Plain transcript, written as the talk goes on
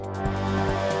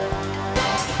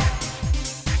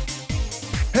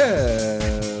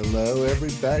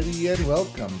everybody, and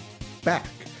welcome back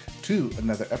to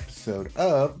another episode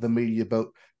of the Media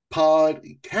Boat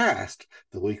Podcast,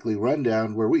 the weekly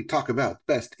rundown where we talk about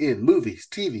best in movies,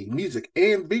 TV, music,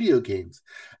 and video games.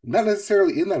 Not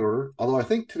necessarily in that order, although I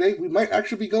think today we might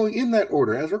actually be going in that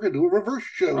order, as we're going to do a reverse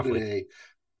show Roughly. today.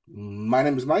 My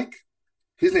name is Mike.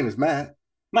 His name is Matt.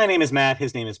 My name is Matt.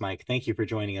 His name is Mike. Thank you for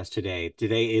joining us today.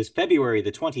 Today is February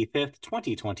the 25th,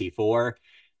 2024.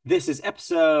 This is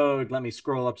episode, let me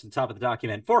scroll up to the top of the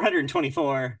document,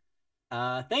 424.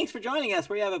 Thanks for joining us.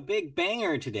 We have a big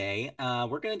banger today.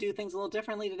 We're going to do things a little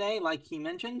differently today, like he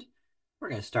mentioned. We're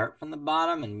going to start from the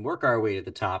bottom and work our way to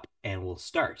the top, and we'll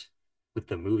start with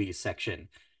the movies section.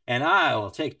 And I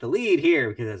will take the lead here,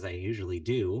 because as I usually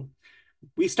do,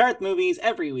 we start movies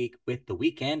every week with the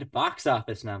weekend box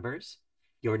office numbers.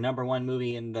 Your number one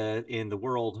movie in the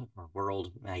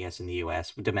world, I guess in the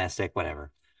US, domestic,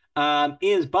 whatever,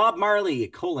 is Bob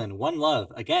Marley, One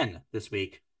Love, again this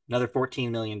week. Another $14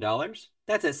 million.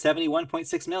 That's at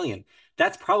 71.6 million.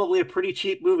 That's probably a pretty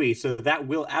cheap movie, so that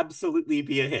will absolutely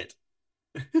be a hit.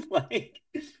 Like,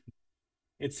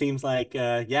 it seems like,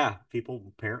 yeah, people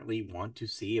apparently want to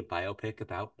see a biopic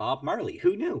about Bob Marley.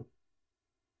 Who knew?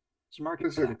 There's a market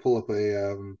for I'm going that. to pull up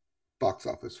a box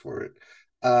office for it.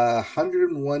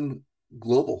 101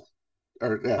 global,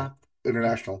 or Uh, yeah.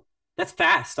 international. That's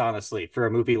fast, honestly, for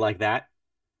a movie like that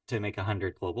to make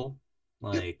 100 global.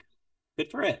 Yep. Like, good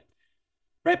for it.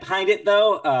 Right behind it,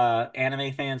 though,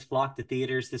 anime fans flocked to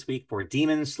theaters this week for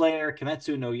Demon Slayer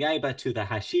Kimetsu no Yaiba to the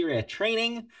Hashira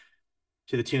Training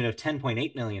to the tune of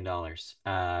 $10.8 million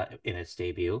in its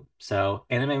debut. So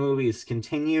anime movies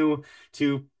continue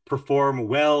to perform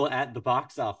well at the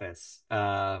box office.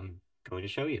 Going to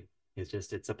show you.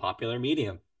 It's a popular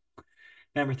medium.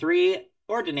 Number three,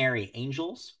 Ordinary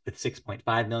Angels with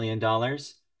 $6.5 million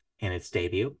in its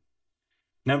debut.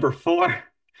 Number four,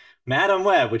 Madam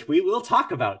Web, which we will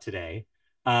talk about today,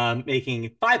 making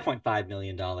 $5.5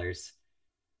 million,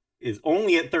 is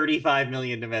only at 35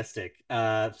 million domestic.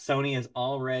 Sony has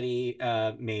already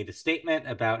made a statement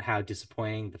about how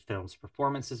disappointing the film's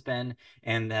performance has been,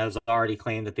 and has already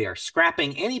claimed that they are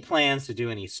scrapping any plans to do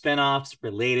any spin-offs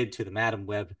related to the Madam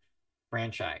Web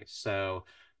franchise. So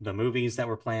the movies that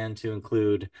were planned to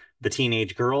include the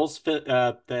teenage girls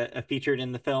that featured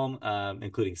in the film,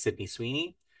 including Sydney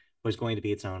Sweeney, was going to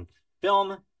be its own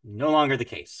film. No longer the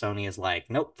case. Sony is like,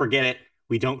 nope, forget it.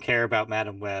 We don't care about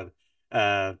Madam Web.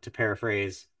 To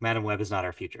paraphrase, Madam Web is not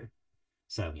our future.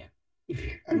 So yeah,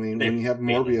 I mean, when they're you have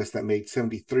failing. Morbius that made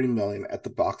 73 million at the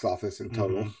box office in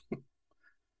total, Mm-hmm.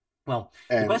 Well,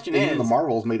 the and question even the is,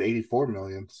 Marvels made 84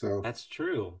 million. So that's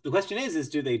true. The question is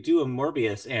do they do a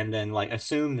Morbius and then like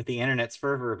assume that the internet's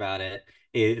fervor about it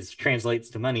is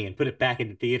translates to money and put it back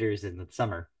into theaters in the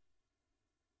summer?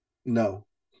 no,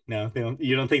 No, they don't.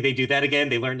 You don't think they do that again?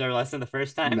 They learned their lesson the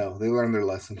first time. no, they learned their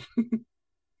lesson.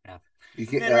 Yeah. You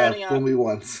And can't then rounding fool out, me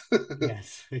once.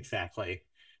 yes, exactly.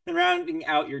 Then rounding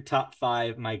out your top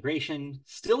five, Migration,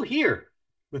 still here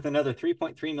with another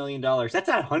 $3.3 million. That's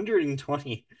at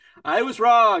 120. I was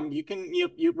wrong.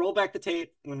 You roll back the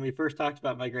tape when we first talked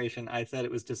about Migration. I said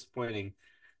it was disappointing.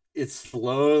 It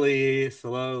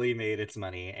slowly made its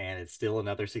money, and it's still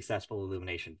another successful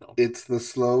Illumination film. It's the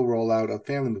slow rollout of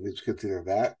family movies. It's either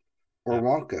that or Yeah,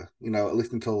 Wonka. At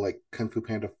least until like Kung Fu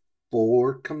Panda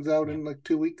 4 comes out yeah, in like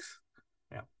 2 weeks.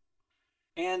 yeah.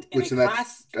 And in a Which then that's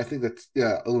class, I think that's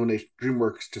Illumination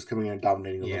DreamWorks just coming in and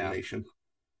dominating yeah, Illumination.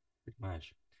 pretty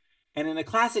much. And in a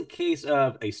classic case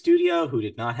of a studio who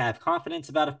did not have confidence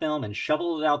about a film and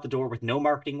shoveled it out the door with no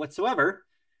marketing whatsoever,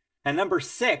 and number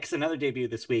six, another debut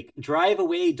this week, Drive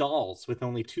Away Dolls with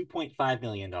only $2.5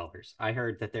 million. I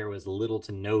heard that there was little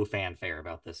to no fanfare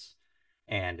about this,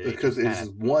 and it Because just it kind is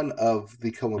of one of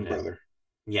the Coen went out. brother.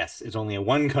 Yes, it's only a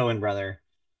one Cohen brother,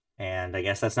 and I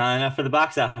guess that's not enough for the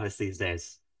box office these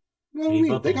days. No, You I need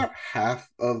mean both they of them. got half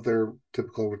of their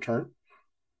typical return.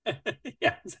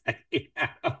 Yeah, exactly.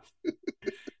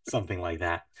 Something like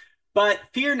that. But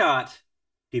fear not,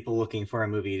 people looking for a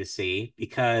movie to see,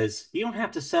 because you don't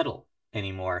have to settle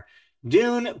anymore.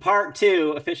 Dune Part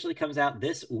 2 officially comes out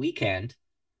this weekend.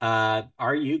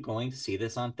 Are you going to see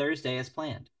this on Thursday as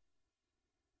planned?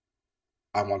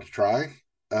 I want to try.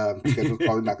 Schedule's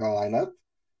probably not going to line up.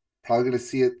 Probably going to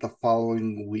see it the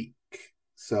following week.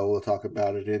 So we'll talk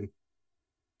about it in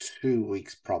 2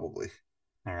 weeks, probably.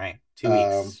 All right, 2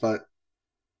 weeks. But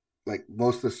like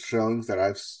most of the showings that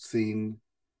I've seen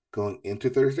going into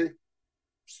Thursday,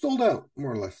 sold out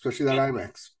more or less, especially that Yeah.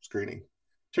 IMAX screening.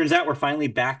 Turns out we're finally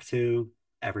back to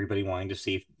everybody wanting to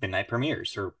see midnight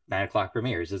premieres or 9 o'clock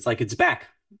premieres. It's like it's back.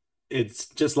 It's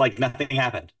just like nothing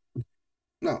happened.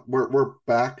 No, we're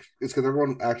back. It's because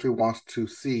everyone actually wants to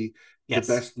see the Yes.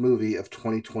 best movie of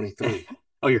 2023.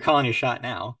 Oh, you're calling your shot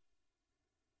now.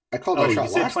 I called my Oh, you shot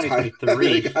said last time, and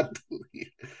then it 2023. got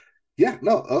deleted. Yeah,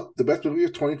 no, the best movie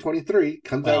of 2023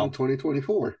 comes out in Well,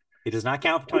 2024. it does not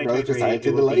count for Warner Brothers 2023. decided It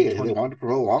to will be delay it. They 20. wanted to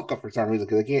promote Wonka for some reason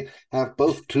because they can't have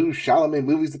both two Chalamet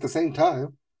movies at the same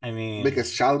time. I Make a mean,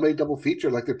 Chalamet double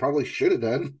feature like they probably should have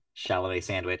done. Chalamet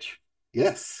sandwich.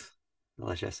 Yes,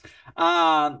 Delicious.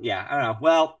 Yeah, I don't know.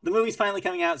 Well, the movie's finally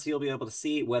coming out, so you'll be able to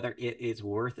see whether it is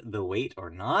worth the wait or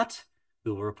not.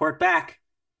 We will report back,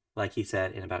 like he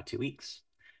said, in about 2 weeks.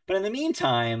 But in the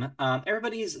meantime,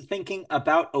 everybody's thinking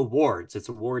about awards. It's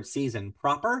award season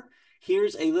proper.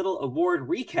 Here's a little award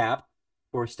recap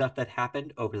for stuff that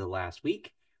happened over the last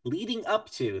week, leading up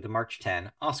to the March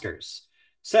 10 Oscars.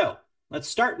 So let's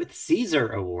start with Cesar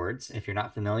Awards. If you're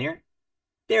not familiar,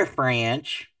 they're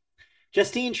French.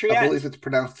 Justine I believe Triet, it's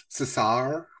pronounced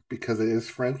Cesar because it is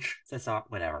French. Cesar,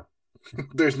 whatever.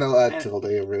 There's no I, tilde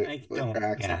over it, I like don't, yeah,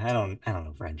 accent. I don't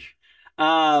know French.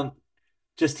 Um,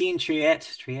 Justine Triet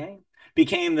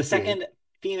became the Tree. second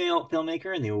female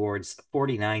filmmaker in the award's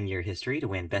 49-year history to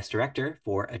win Best Director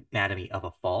for Anatomy of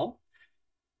a Fall.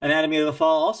 Anatomy of a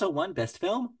Fall also won Best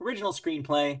Film, Original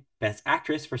Screenplay, Best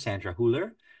Actress for Sandra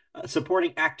Hüller,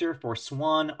 Supporting Actor for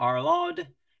Swan Arlaud,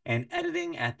 and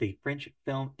Editing at the French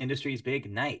film industry's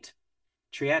big night.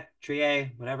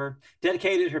 Trier, whatever,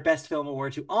 dedicated her Best Film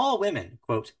award to all women,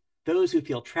 quote, those who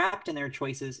feel trapped in their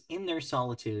choices, in their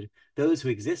solitude, those who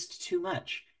exist too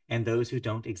much, and those who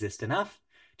don't exist enough,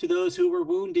 to those who were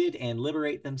wounded and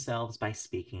liberate themselves by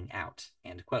speaking out,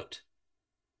 end quote.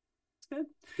 That's good.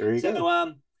 There you So,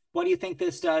 go. what do you think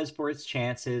this does for its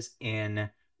chances in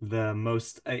the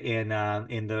most in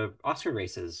the Oscar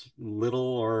races?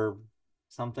 Little or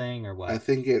something or I what?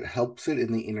 think it helps it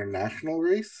in the international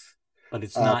race. But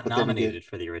it's not But then again, nominated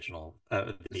for the original,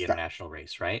 the it's not, international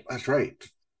race, right? that's right.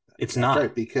 It's That's not.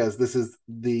 right, because this is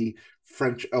the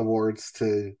French awards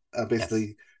to Yes.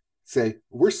 basically say,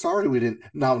 we're sorry we didn't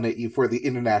nominate you for the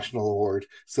international award.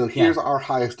 So Yeah. here's our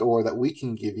highest award that we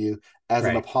can give you as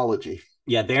an Right. apology.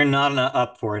 Yeah, they're not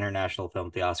up for international film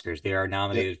at the Oscars. They are Yep.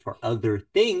 nominated for other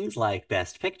things like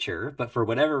Best Picture, but for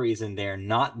whatever reason, they're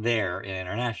not there in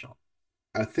international.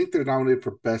 I think they're nominated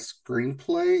for best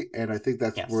screenplay, and I think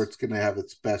that's where Yes. it's going to have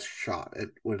its best shot at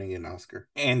winning an Oscar.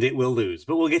 And it will lose,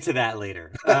 but we'll get to that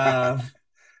later.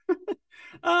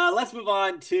 Let's move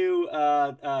on to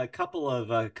a couple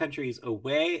of countries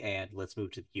away, and let's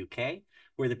move to the UK,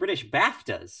 where the British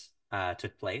BAFTAs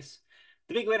took place.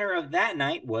 The big winner of that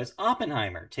night was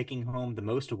Oppenheimer, taking home the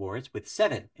most awards with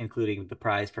 7, including the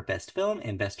prize for Best Film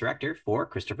and Best Director for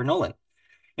Christopher Nolan.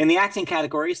 In the acting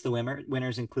categories, the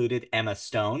winners included Emma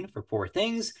Stone for Poor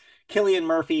Things, Cillian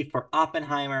Murphy for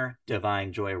Oppenheimer,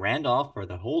 Divine Joy Randolph for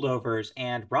The Holdovers,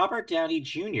 and Robert Downey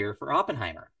Jr. for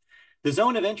Oppenheimer. The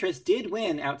Zone of Interest did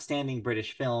win Outstanding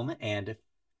British Film and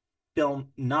Film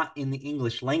Not in the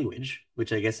English Language,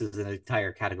 which I guess is an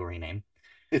entire category name.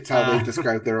 It's how they Uh,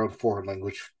 describe their own foreign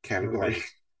language category.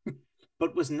 right.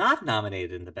 But was not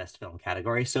nominated in the Best Film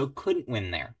category, so couldn't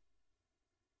win there.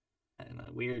 I don't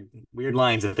know, weird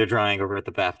lines that they're drawing over at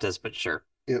the BAFTAs, but sure.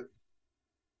 Yep.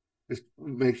 Just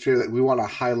make sure that we want to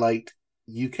highlight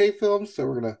UK films, so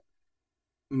we're going to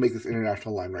make this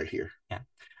international line right here. Yeah.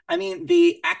 I mean,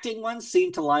 the acting ones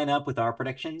seem to line up with our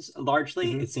predictions largely.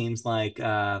 Mm-hmm. It seems like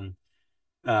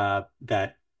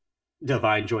that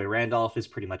Divine Joy Randolph is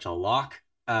pretty much a lock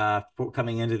for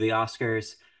coming into the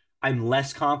Oscars. I'm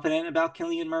less confident about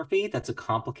Cillian Murphy. That's a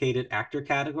complicated actor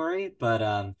category,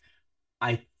 but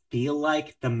I feel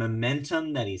like the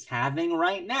momentum that he's having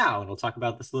right now, and we'll talk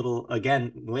about this a little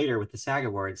again later with the SAG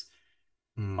Awards,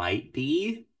 might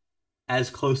be as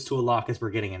close to a lock as we're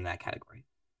getting in that category.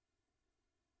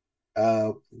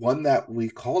 One that we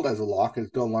called as a lock and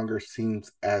no longer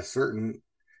seems as certain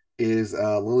is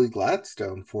Lily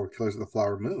Gladstone for Killers of the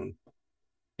Flower Moon.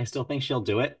 I still think she'll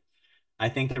do it. I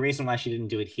think the reason why she didn't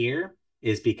do it here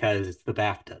is because it's the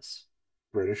BAFTAs.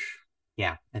 British.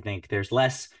 Yeah, I think there's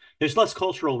less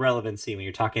cultural relevancy when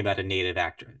you're talking about a native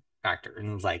actor,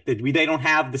 and it's like they don't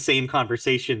have the same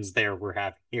conversations there we're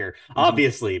having here, Mm-hmm.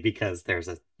 obviously, because there's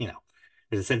a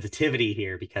sensitivity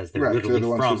here because they're Right, because they're literally the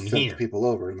ones who from sent the here. people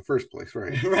over in the first place,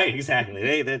 right? Right,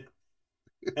 exactly.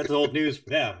 That's old news for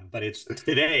them, but it's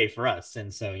today for us,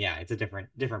 and so yeah, it's a different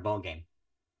ball game.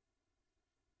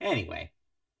 Anyway,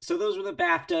 so those were the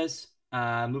BAFTAs.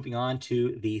 Moving on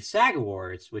to the SAG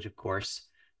Awards, which, of course,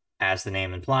 as the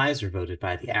name implies, are voted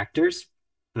by the actors,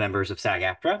 members of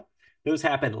SAG-AFTRA. Those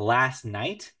happened last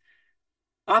night.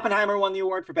 Oppenheimer won the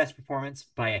award for Best Performance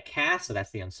by a Cast, so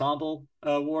that's the Ensemble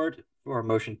Award for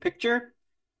Motion Picture.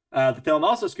 The film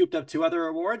also scooped up two other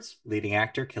awards: leading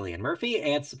actor Cillian Murphy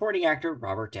and supporting actor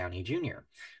Robert Downey Jr.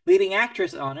 Leading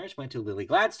actress honors went to Lily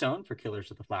Gladstone for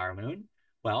Killers of the Flower Moon,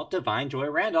 while Divine Joy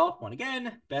Randolph won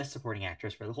again Best Supporting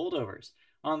Actress for The Holdovers.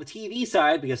 On the TV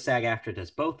side, because SAG-AFTRA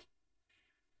does both,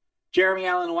 Jeremy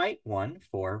Allen White won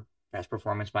for Best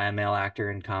Performance by a Male Actor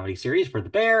in Comedy Series for The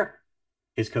Bear.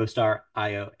 His co-star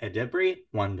Ayo Edebiri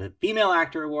won the Female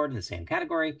Actor Award in the same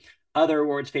category. Other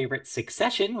awards favorite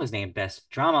Succession was named Best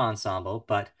Drama Ensemble,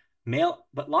 but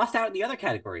lost out in the other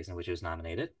categories in which it was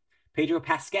nominated. Pedro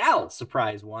Pascal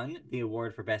surprise won the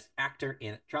award for Best Actor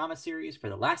in Drama Series for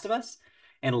The Last of Us,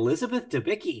 and Elizabeth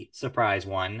Debicki surprise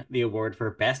won the award for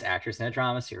Best Actress in a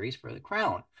Drama Series for The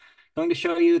Crown. Going to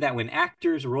show you that when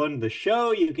actors run the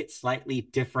show, you get slightly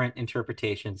different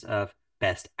interpretations of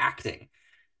best acting.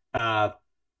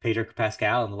 Pedro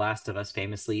Pascal in The Last of Us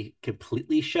famously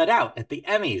completely shut out at the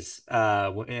Emmys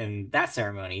in that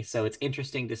ceremony. So it's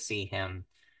interesting to see him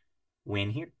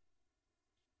win here.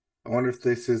 I wonder if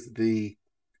this is the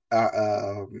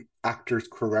actors'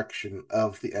 correction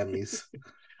of the Emmys.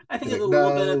 I think He's it's a like,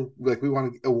 little bit of no, like we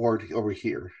want an award over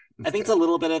here I think it's a instead.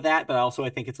 little bit of that, but also I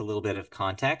think it's a little bit of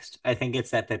context. I think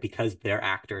it's that because they're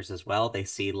actors as well, they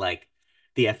see like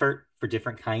the effort for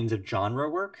different kinds of genre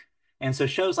work. And so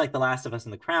shows like The Last of Us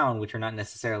and The Crown, which are not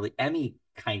necessarily Emmy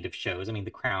kind of shows. I mean,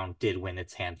 The Crown did win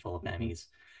its handful of Mm-hmm. Emmys,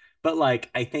 but like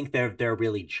I think they're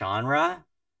really genre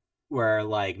where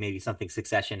like maybe something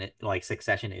Succession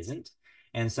isn't.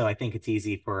 And so I think it's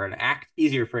easier for an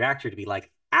actor to be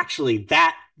like, actually,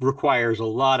 that requires a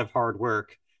lot of hard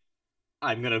work.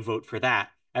 I'm going to vote for that,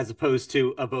 as opposed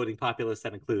to a voting populace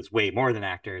that includes way more than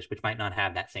actors, which might not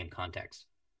have that same context.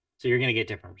 So you're going to get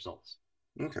different results.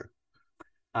 Okay.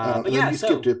 But And then yeah, you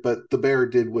skipped so, it, but The Bear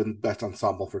did win Best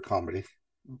Ensemble for Comedy.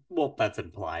 well, that's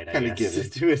implied, I Kind of guess, given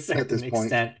to a at certain this point.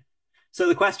 extent. So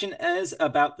the question is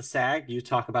about the SAG. You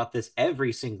talk about this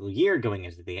every single year going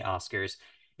into the Oscars.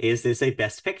 Is this a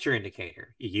Best Picture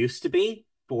indicator? It used to be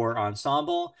for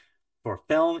ensemble, for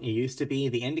film. It used to be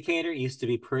the indicator. It used to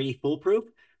be pretty foolproof.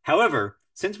 However,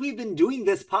 since we've been doing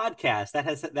this podcast,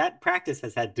 that practice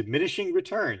has had diminishing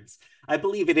returns. I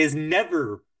believe it has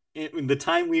never, in the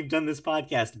time we've done this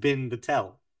podcast, been the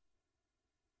tell.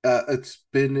 It's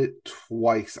been it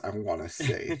twice, I want to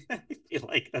say. I feel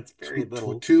like that's very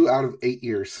little. 2 out of 8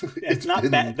 years. Yeah, it's It's not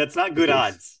bad. been That's not the good case.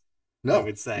 odds, I No,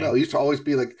 would no. say. It used to always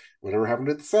be like whatever happened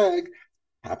at the SAG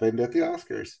happened at the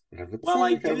Oscars. Whatever at the Well,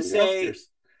 I SAG do happened at the say, Oscars.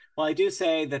 well, I do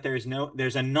say that there's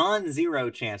a non-zero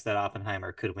chance that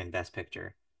Oppenheimer could win Best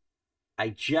Picture. I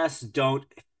just don't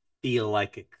feel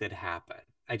like it could happen.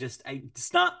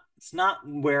 It's not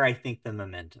where I think the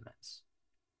momentum is.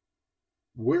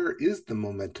 Where is the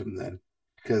momentum then?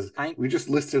 Because I, we just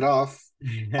listed off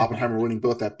Oppenheimer winning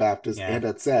both at BAFTAs yeah. and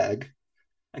at SAG.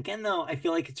 Again, though, I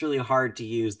feel like it's really hard to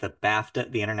use the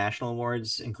BAFTA, the international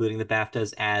awards, including the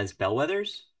BAFTAs, as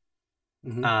bellwethers.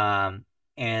 Hmm. Um,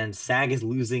 and SAG is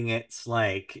losing its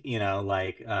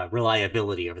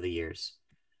reliability over the years.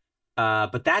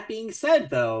 But that being said,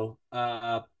 though,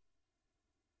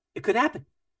 it could happen.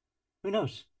 Who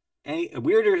knows? Any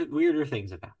weirder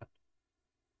things have happened.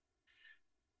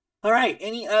 All right.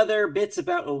 Any other bits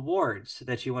about awards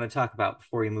that you want to talk about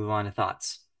before we move on to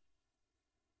thoughts?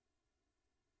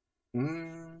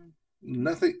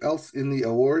 Nothing else in the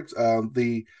awards.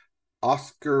 The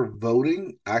Oscar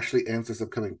voting actually ends this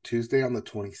upcoming Tuesday on the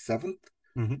 27th.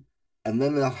 Mm-hmm. And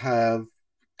then they'll have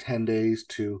 10 days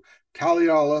to tally it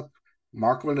all up,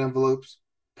 mark them in envelopes,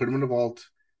 put them in a vault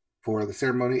for the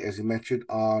ceremony, as you mentioned,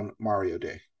 on Mario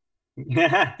Day.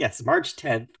 Yes, March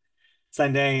 10th.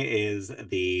 Sunday is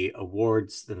the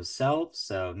awards themselves.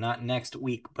 So not next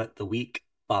week, but the week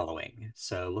following.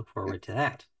 So look Yep. forward to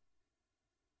that.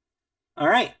 All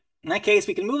right. In that case,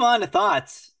 we can move on to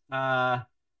thoughts.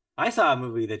 I saw a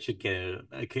movie that should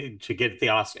get the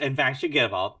Oscar. In fact, should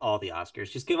give all the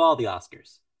Oscars. Just give all the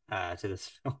Oscars to this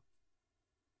film.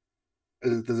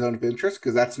 Is it the zone of interest?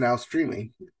 Because that's now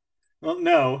streaming. Well,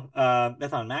 no,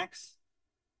 that's on Max.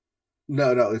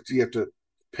 No, no, you have to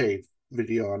pay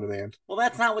video on demand. Well,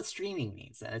 that's not what streaming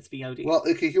means. Then it's VOD. Well,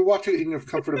 okay, you can watch it in the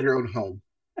comfort of your own home.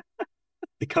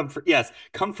 The comfort, yes,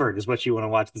 comfort is what you want to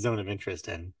watch the zone of interest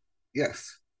in.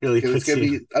 Yes, Really because it's puts going to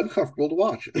you, be uncomfortable to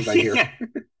watch, as I hear. yeah,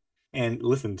 and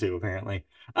listen to apparently.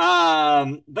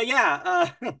 But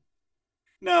yeah,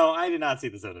 no, I did not see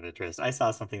the zone of interest. I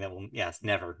saw something that will, yes,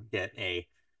 never get a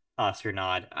Oscar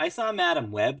nod. I saw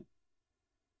Madam Web.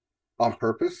 On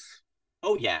purpose.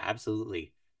 Oh yeah,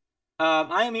 absolutely.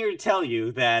 I am here to tell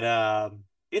you that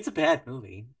it's a bad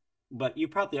movie, but you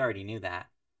probably already knew that.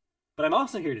 But I'm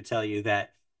also here to tell you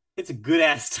that it's a good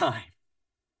ass time.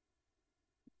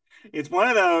 It's one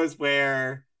of those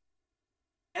where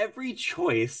every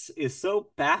choice is so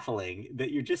baffling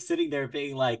that you're just sitting there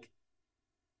being like,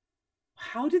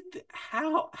 how did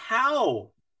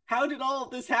how did all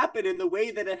of this happen in the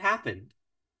way that it happened?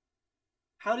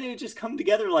 How did it just come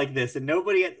together like this? And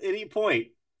nobody at any point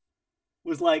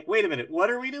was like, wait a minute, what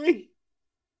are we doing?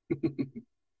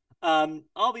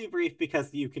 I'll be brief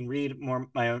because you can read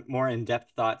more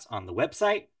in-depth thoughts on the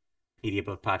website,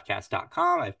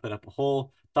 mediabookpodcast.com. I've put up a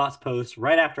whole thoughts post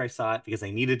right after I saw it because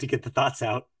I needed to get the thoughts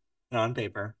out on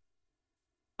paper.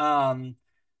 Um,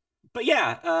 but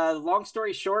yeah, long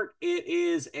story short, it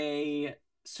is a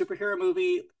superhero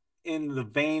movie in the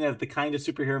vein of the kind of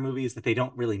superhero movies that they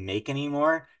don't really make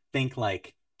anymore. Think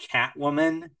like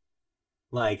Catwoman,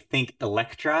 like think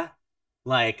Elektra,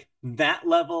 like that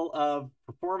level of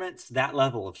performance, that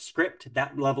level of script,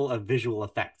 that level of visual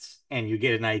effects, and you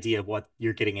get an idea of what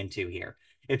you're getting into here.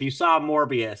 If you saw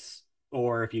Morbius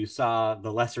or if you saw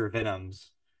the lesser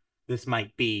Venoms, this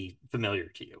might be familiar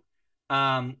to you.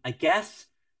 I guess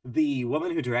the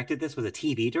woman who directed this was a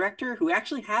TV director who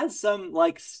actually has some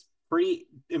like pretty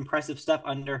impressive stuff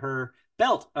under her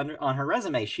belt on her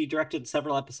resume. She directed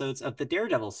several episodes of the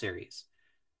Daredevil series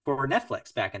for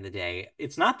Netflix back in the day.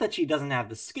 It's not that she doesn't have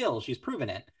the skill, she's proven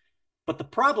it. But the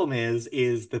problem is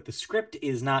that the script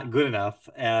is not good enough.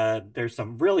 There's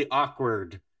some really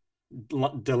awkward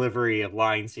delivery of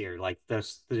lines here. Like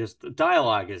this, just the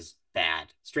dialogue is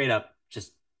bad, straight up,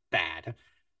 just bad.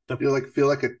 The You like feel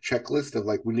like a checklist of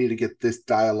like we need to get this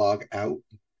dialogue out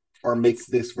or make it's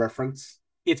this reference.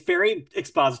 it's very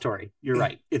expository. You're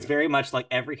right. It's Yeah. very much like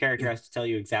every character has to tell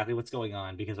you exactly what's going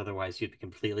on because otherwise you'd be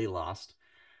completely lost.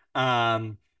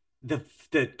 Um,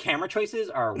 the camera choices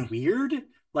are weird.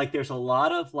 Like there's a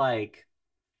lot of like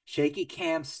shaky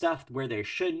cam stuff where there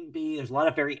shouldn't be. There's a lot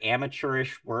of very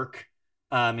amateurish work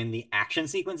in the action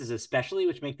sequences, especially,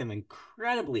 which make them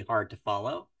incredibly hard to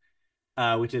follow.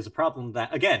 Which is a problem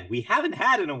that again we haven't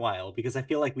had in a while because I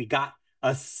feel like we got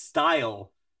a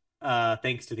style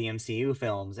thanks to the MCU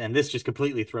films, and this just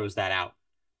completely throws that out.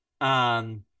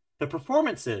 Um, the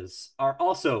performances are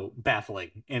also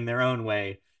baffling in their own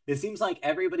way. It seems like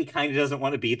everybody kind of doesn't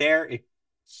want to be there,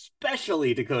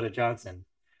 especially Dakota Johnson.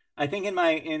 I think in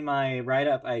my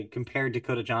write-up, I compared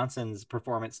Dakota Johnson's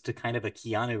performance to kind of a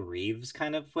Keanu Reeves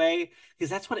kind of way, because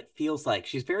that's what it feels like.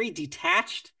 She's very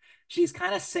detached. She's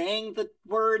kind of saying the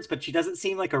words, but she doesn't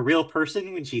seem like a real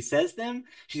person when she says them.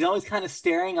 She's always kind of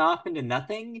staring off into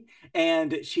nothing,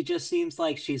 and she just seems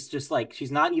like she's just like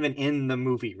she's not even in the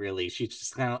movie really. She's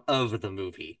just kind of the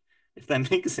movie, if that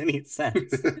makes any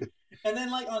sense. And then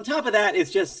like on top of that,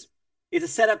 it's a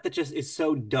setup that just is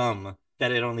so dumb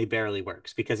that it only barely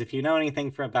works. Because if you know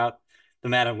anything about the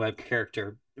Madam Web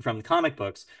character from the comic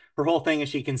books, her whole thing is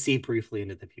she can see briefly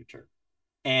into the future.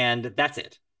 And that's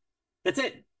it. That's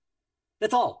it.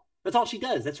 That's all. That's all she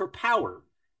does. That's her power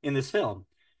in this film.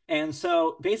 And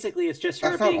so basically it's just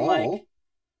her That's not being like, all.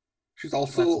 She's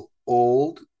that's also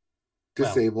old,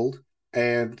 well, disabled,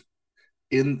 and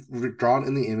in drawn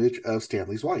in the image of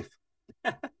Stanley's wife.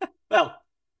 well,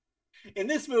 in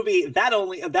this movie, that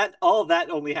all of that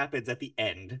only happens at the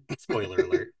end. Spoiler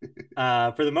alert.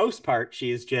 For the most part,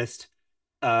 she's just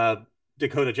uh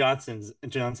Dakota Johnson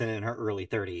in her early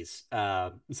 30s.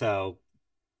 So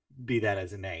be that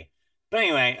as it may. But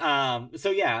anyway,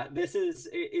 so yeah,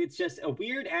 it's just a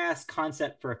weird ass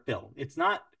concept for a film. It's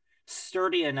not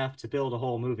sturdy enough to build a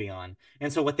whole movie on.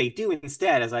 And so what they do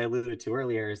instead, as I alluded to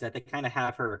earlier, is that they kind of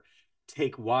have her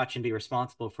take watch and be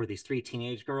responsible for these three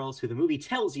teenage girls who the movie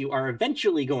tells you are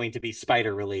eventually going to be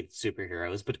spider related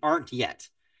superheroes, but aren't yet.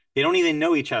 They don't even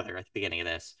know each other at the beginning of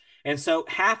this. And so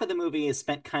half of the movie is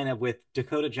spent kind of with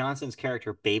Dakota Johnson's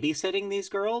character babysitting these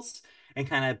girls and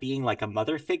kind of being like a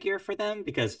mother figure for them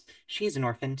because she's an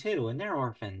orphan too, and they're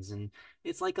orphans. And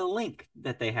it's like a link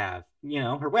that they have,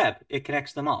 her web, it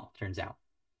connects them all, turns out.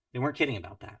 They weren't kidding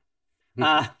about that.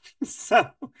 Uh, so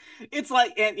it's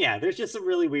like, and yeah, there's just some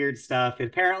really weird stuff. It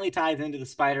apparently ties into the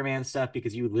Spider-Man stuff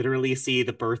because you literally see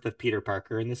the birth of Peter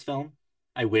Parker in this film.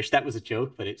 I wish that was a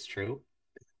joke, but it's true.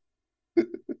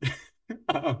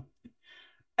 um,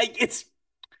 it's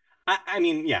I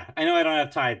mean, yeah, I know I don't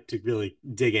have time to really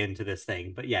dig into this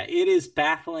thing, but yeah, it is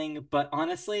baffling. But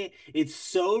honestly, it's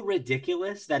so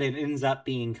ridiculous that it ends up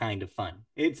being kind of fun.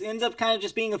 It ends up kind of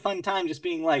just being a fun time, just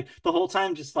being like the whole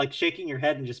time, just like shaking your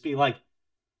head and just be like,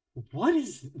 what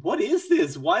is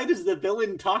this? Why does the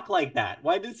villain talk like that?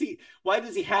 Why does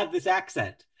he have this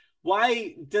accent?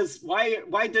 Why does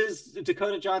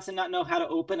Dakota Johnson not know how to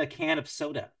open a can of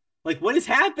soda? Like, what is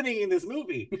happening in this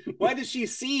movie? Why does she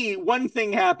see one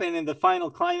thing happen in the final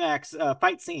climax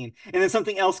fight scene, and then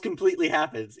something else completely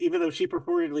happens, even though she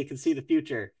purportedly can see the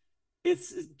future?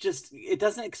 It's just, it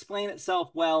doesn't explain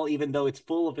itself well, even though it's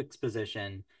full of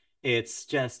exposition. It's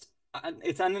just,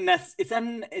 it's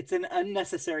an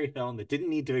unnecessary film that didn't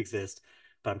need to exist,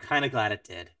 but I'm kind of glad it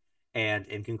did. And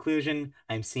in conclusion,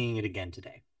 I'm seeing it again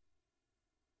today.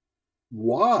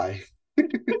 Why?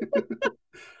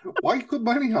 Why you put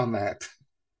money on that?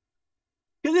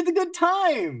 Because it's a good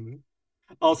time.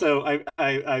 Also,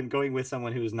 I'm going with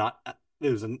someone who's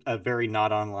a very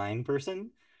not online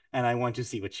person, and I want to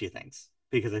see what she thinks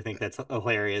because I think that's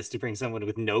hilarious to bring someone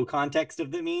with no context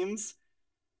of the memes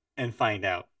and find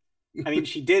out. I mean,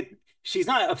 she's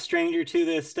not a stranger to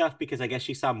this stuff because I guess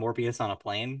she saw Morbius on a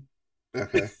plane.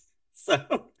 Okay.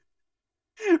 So,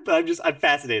 but I'm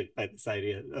fascinated by this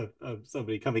idea of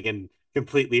somebody coming in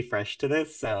completely fresh to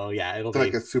this. So yeah, it'll It's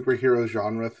like a be, superhero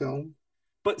genre film.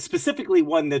 but specifically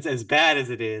one that's as bad as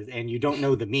it is, and you don't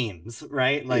know the memes,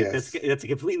 right? Like Yes. that's a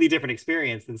completely different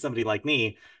experience than somebody like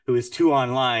me who is too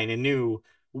online and knew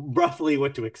roughly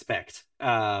what to expect.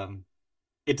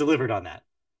 It delivered on that.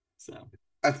 So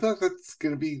I feel like that's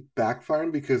going to be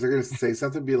backfiring because they're going to say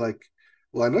something, be like,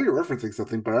 well, I know you're referencing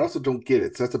something, but I also don't get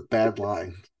it. So that's a bad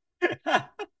line.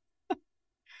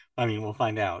 I mean, we'll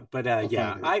find out. But I'll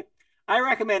yeah, find it. I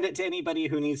recommend it to anybody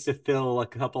who needs to fill a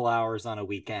couple hours on a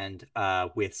weekend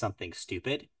with something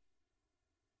stupid.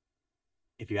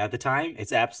 If you have the time,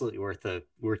 it's absolutely worth the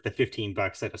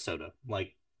 $15 at a soda.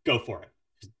 Like, go for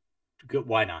it.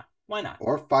 Why not? Why not?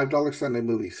 Or $5 Sunday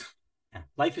movies. Yeah,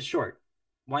 life is short.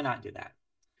 Why not do that?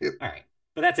 Yep. All right.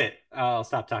 But that's it. I'll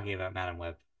stop talking about Madam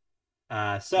Web. All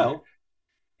right.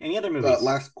 Any other movies?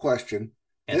 Last question.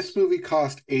 This Yes. movie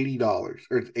cost $80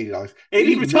 or $80,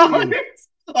 80 80 million. dollars.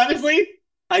 Honestly,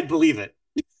 I'd believe it.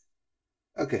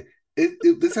 Okay.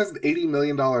 This has an $80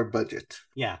 million budget.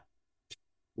 Yeah.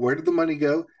 Where did the money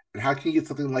go? And how can you get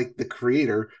something like The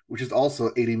Creator, which is also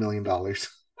 $80 million?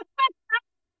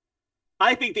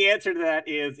 I think the answer to that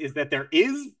is that there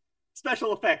is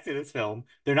special effects in this film.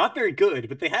 They're not very good,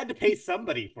 but they had to pay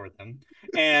somebody for them,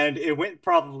 and it went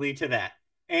probably to that.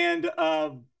 And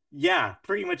yeah,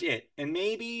 pretty much it. And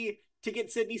maybe to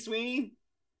get Sydney Sweeney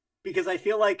because I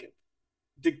feel like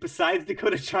besides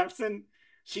Dakota Johnson,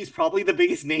 she's probably the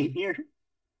biggest name here,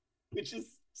 which is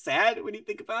sad when you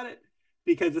think about it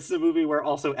because this is a movie where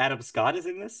also Adam Scott is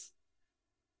in this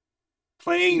He's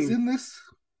playing in this?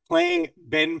 playing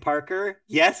Ben Parker.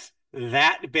 Yes,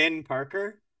 that Ben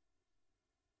Parker.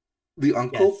 The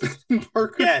uncle, Yes. Ben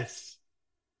Parker? Yes.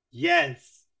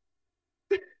 Yes.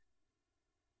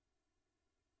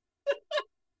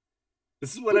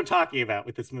 This is what I'm talking about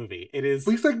with this movie. It But is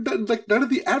he's like none of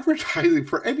the advertising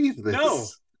for any of no.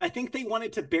 this I think they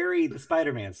wanted to bury the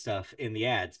Spider-Man stuff in the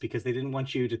ads because they didn't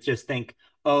want you to just think,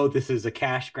 "Oh, this is a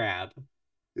cash grab."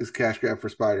 is cash grab for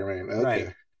Spider-Man. Right.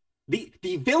 Okay.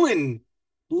 The villain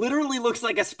literally looks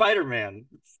like a Spider-Man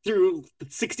through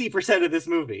 60% of this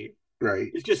movie. Right.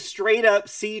 It's just straight up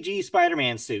CG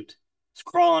Spider-Man suit. It's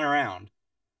crawling around.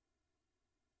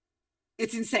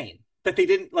 It's insane that they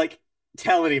didn't like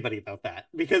tell anybody about that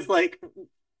because like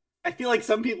I feel like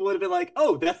some people would have been like,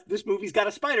 "Oh, this movie's got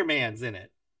a Spider-Man's in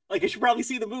it. Like, I should probably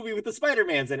see the movie with the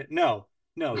Spider-Man's in it." No,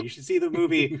 no, you should see the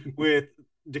movie with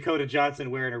Dakota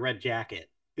Johnson wearing a red jacket.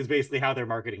 Is basically how they're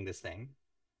marketing this thing.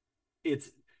 It's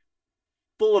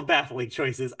full of baffling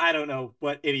choices. I don't know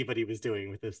what anybody was doing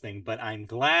with this thing, but I'm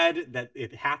glad that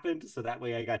it happened, so that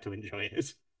way I got to enjoy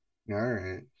it. All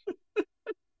right.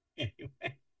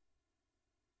 Anyway,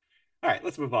 all right,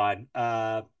 let's move on.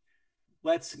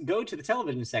 Let's go to the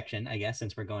television section, I guess,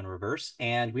 since we're going reverse.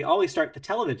 And we always start the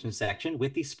television section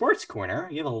with the sports corner.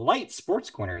 You have a light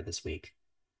sports corner this week.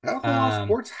 I don't think a lot of Um,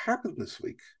 sports happened this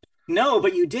week. no,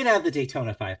 but you did have the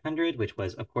Daytona 500, which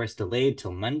was, of course, delayed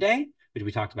till Monday, which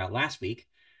we talked about last week,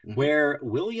 Mm-hmm. where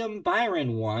William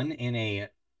Byron won in a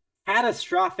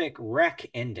catastrophic wreck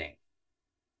ending.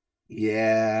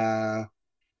 Yeah.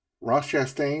 Ross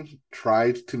Chastain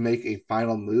tried to make a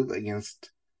final move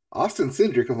against Austin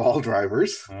Cindric of all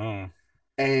drivers. Oh,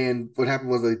 And what happened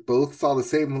was they both saw the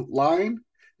same line.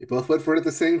 They both went for it at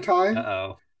the same time.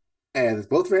 uh-oh. And they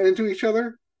both ran into each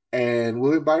other. And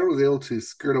William Byron was able to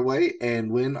skirt away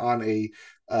and win on a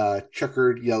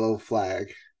checkered yellow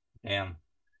flag. Damn.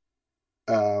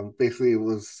 Basically, it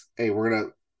was, hey, we're going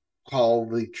to call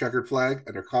the checkered flag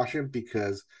under caution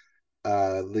because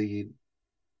the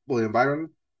William Byron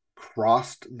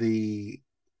crossed the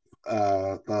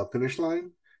finish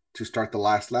line to start the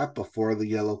last lap before the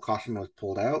yellow caution was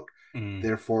pulled out. Mm,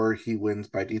 Therefore, he wins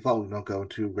by default. We don't go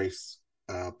into race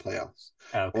playoffs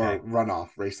or Okay. runoff,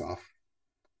 race off,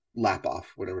 lap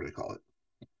off, whatever they call it.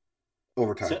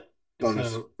 Overtime, So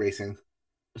bonus so racing.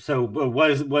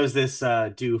 was this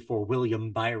due for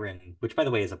William Byron, which by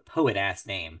the way is a poet ass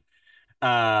name?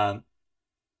 Um,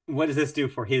 what does this do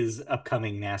for his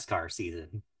upcoming NASCAR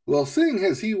season? Well, seeing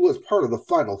as he was part of the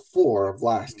final four of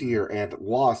last Hmm. year and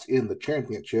lost in the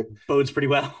championship, Bodes pretty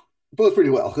well. both pretty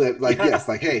well. Like, Yeah. yes,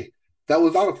 like, hey, that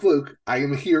was not a fluke. I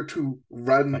am here to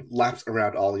run Right. laps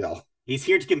around all y'all. He's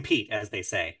here to compete, as they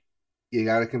say. You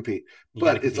got to compete. You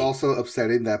got to But it's compete. also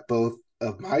upsetting that both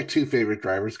of my two favorite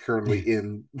drivers currently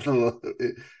in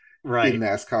Right.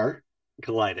 NASCAR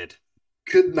Collided.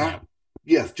 could Yeah. not,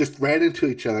 yes, just ran into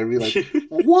each other and be like,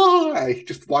 why?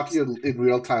 Just watching it in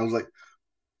real time was like,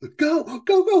 go,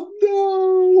 go, go,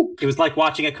 no. It was like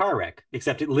watching a car wreck,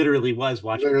 except it literally was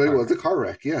watching a Literally car was a wreck. car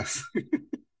wreck, yes.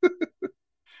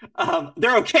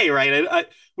 They're okay, right?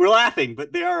 We're laughing,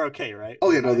 but they are okay, right?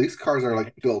 Oh They're yeah, no, fine. these cars are Okay.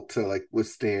 like built to like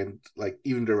withstand like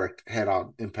even direct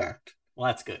head-on impact. Well,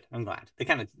 that's good. I'm glad. They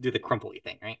kind of do the crumply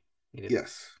thing, right? They do that.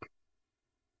 Yes.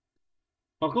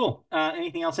 Well, cool.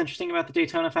 Anything else interesting about the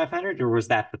Daytona 500, or was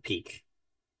that the peak?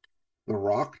 The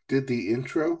Rock did the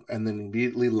intro and then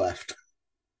immediately left.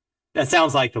 That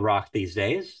sounds like The Rock these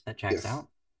days. That checks Yes. out.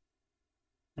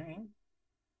 All right.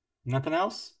 Nothing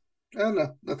else?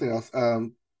 No, nothing else.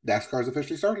 NASCAR's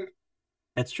officially started.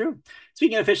 That's true.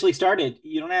 Speaking of officially started,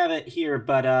 you don't have it here,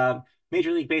 but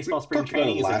Major League We Baseball spring talked about it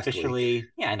training is last week. officially,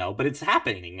 yeah, I know, but it's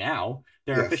happening now.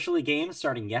 There are Yes. officially games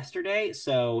starting yesterday,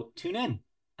 so tune in.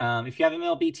 If you have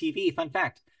MLB TV, fun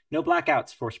fact, no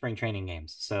blackouts for spring training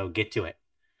games, so get to it.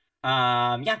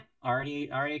 Yeah, already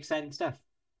exciting stuff.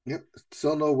 Yep.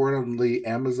 Still no word on the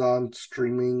Amazon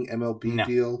streaming MLB No,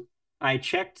 deal. I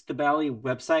checked the Bally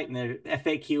website and the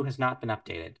FAQ has not been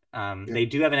updated. Yep. They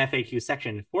do have an FAQ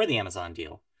section for the Amazon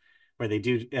deal where they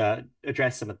do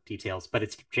address some of the details, but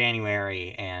it's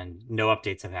January and no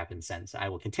updates have happened since. I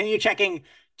will continue checking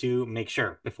to make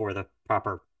sure before the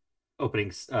proper opening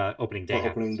day For opening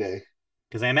happens. day.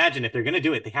 Because I imagine if they're going to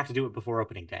do it, they have to do it before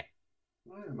opening day.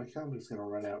 Oh, yeah, my calendar's gonna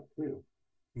run out too.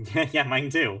 Yeah,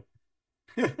 mine too.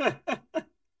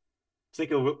 It's like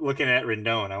looking at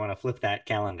Rendon. I want to flip that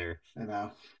calendar. I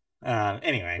know.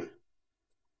 Anyway,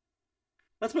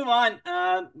 let's move on.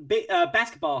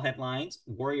 Basketball headlines.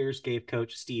 Warriors gave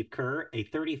coach Steve Kerr a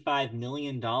 $35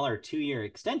 million 2-year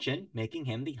extension, making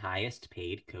him the highest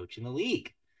paid coach in the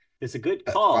league. It's a good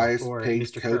That's call highest for paid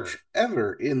Mr. Kerr. coach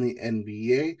ever in the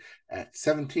NBA at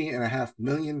 $17.5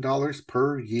 million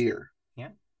per year. Yeah.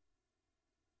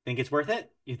 Think it's worth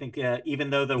it? You think, even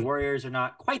though the Warriors are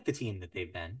not quite the team that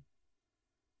they've been?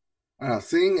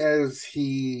 Seeing as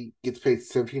he gets paid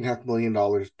 $17.5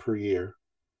 million per year,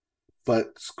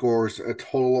 but scores a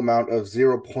total amount of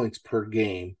 0 points per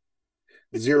game,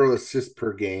 zero assists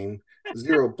per game,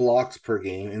 zero blocks per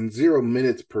game, and 0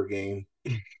 minutes per game.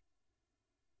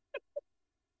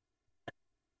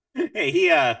 Hey,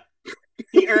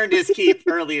 he earned his keep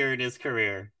earlier in his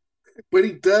career. But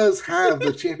he does have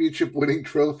the championship winning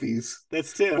trophies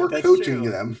That's true. for That's coaching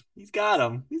true. them. He's got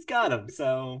him. He's got him.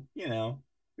 So,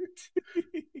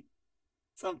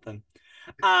 something.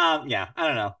 Yeah, I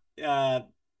don't know.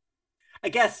 I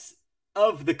guess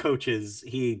of the coaches,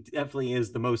 he definitely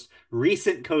is the most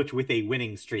recent coach with a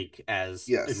winning streak, as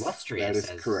Yes, that illustrious is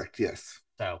as. correct. Yes.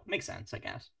 So makes sense, I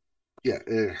guess. Yeah,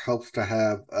 it helps to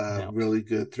have It a helps. really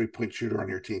good 3 point shooter on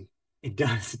your team. It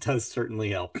does. It does certainly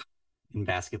help in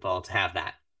basketball to have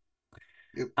that.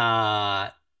 Yep. Uh,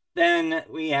 then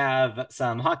we have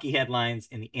some hockey headlines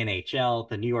in the NHL.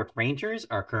 The New York Rangers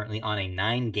are currently on a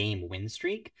 9-game win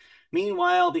streak.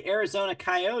 Meanwhile, the Arizona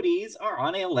Coyotes are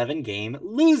on an 11-game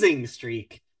losing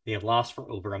streak. They have lost for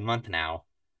over a month now.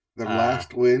 Their Uh,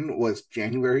 last win was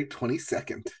January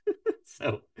 22nd.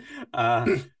 so, uh,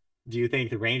 do you think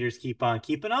the Rangers keep on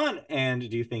keeping on? And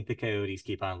do you think the Coyotes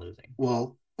keep on losing?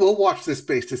 Well, we'll watch this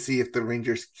space to see if the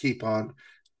Rangers keep on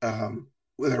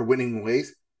with their winning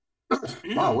ways.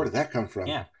 Wow, where did that come from?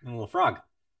 Yeah, a little frog.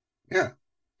 Yeah,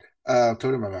 toad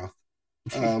in my mouth.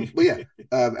 But yeah,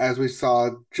 as we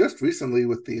saw just recently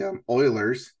with the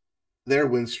Oilers, their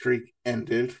win streak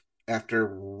ended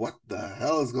after what the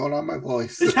hell is going on my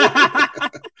voice?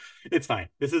 It's fine.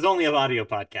 This is only an audio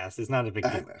podcast. It's not a big I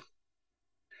deal. know.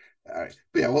 All right,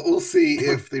 but yeah, we'll see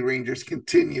if the Rangers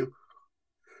continue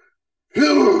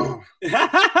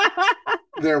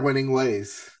their winning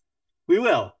ways. We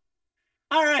will.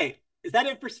 All right. Is that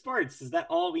it for sports? Is that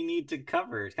all we need to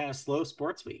cover? It's kind of slow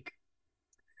sports week.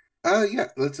 Yeah,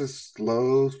 it's a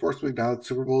slow sports week now. The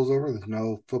Super Bowl is over. There's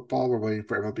no football. We're waiting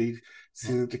for MLB Yeah.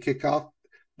 season to kick off.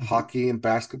 Mm-hmm. Hockey and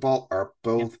basketball are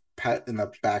Yep. both pet in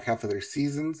the back half of their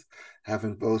seasons.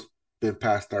 having both been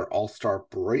past our all-star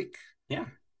break. Yeah.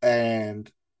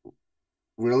 And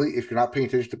really, if you're not paying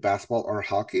attention to basketball or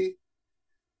hockey,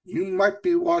 you might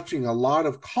be watching a lot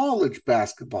of college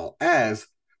basketball as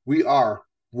we are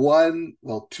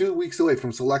 2 weeks away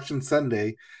from Selection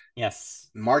Sunday. Yes.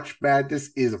 March Madness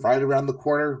is right around the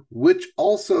corner, which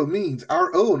also means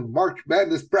our own March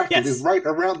Madness bracket is Yes. right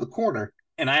around the corner.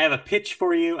 And I have a pitch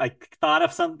for you. I thought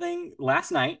of something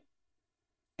last night,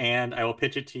 and I will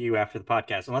pitch it to you after the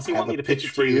podcast. Unless I you want have a me to pitch pitch it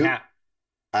to for you you.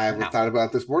 I have now. thought about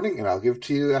it this morning, and I'll give it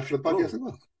to you after the podcast Oh, as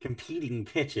well. competing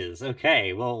pitches.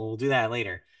 Okay, well, we'll do that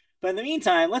later. But in the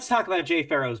meantime, let's talk about Jay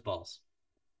Pharoah's balls.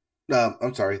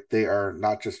 I'm sorry, they are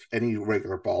not just any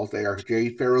regular balls. They are Jay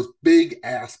Pharoah's big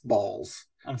ass balls.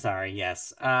 I'm sorry,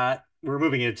 yes. We're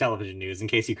moving into television news in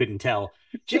case you couldn't tell.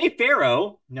 Jay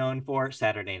Pharoah, known for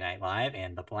Saturday Night Live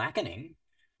and The Blackening,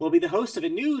 will be the host of a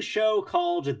new show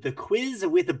called The Quiz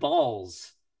with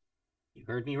Balls. You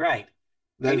heard me right.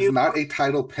 A That is new not a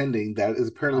title pending. That is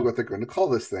apparently Oh, what they're going to call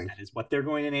this thing. that is what they're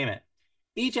going to name it.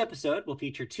 Each episode will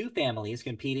feature two families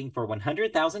competing for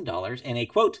 $100,000 in a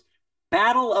quote,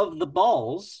 battle of the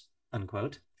balls,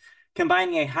 unquote,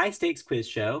 combining a high stakes quiz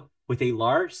show with a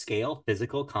large scale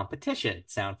physical competition.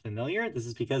 Sound familiar? This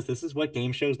is because this is what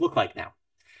game shows look like now.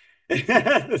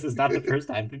 This is not the first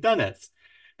time they've done this.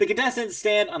 The contestants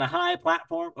stand on a high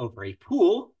platform over a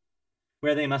pool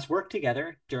where they must work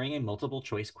together during a multiple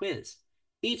choice quiz.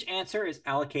 Each answer is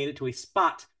allocated to a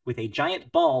spot with a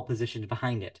giant ball positioned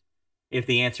behind it. If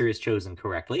the answer is chosen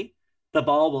correctly, the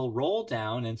ball will roll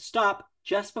down and stop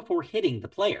just before hitting the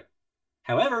player.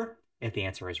 However, if the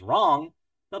answer is wrong,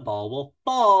 the ball will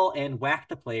fall and whack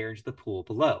the player into the pool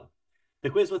below. The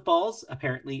quiz with balls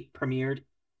apparently premiered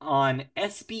on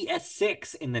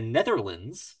SBS6 in the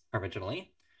Netherlands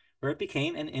originally, where it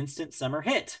became an instant summer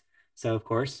hit. So, of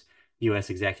course, US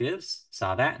executives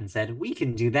saw that and said, we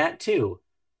can do that too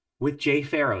with Jay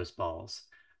Pharoah's balls.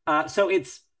 So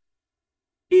it's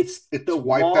It's the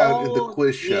Wipeout in the wall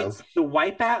quiz show. meets the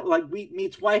wipeout, like we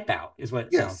meets wipeout is what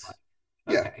it sounds Yes.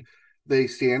 like. Yeah. Okay. They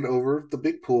stand over the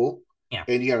big pool, Yeah.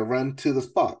 and you got to run to the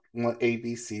spot, one A,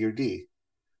 B, C, or D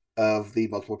of the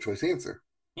multiple choice answer.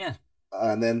 Yeah.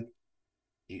 And then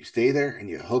you stay there and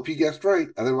you hope you guessed right.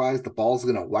 Otherwise, the ball's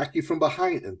going to whack you from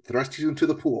behind and thrust you into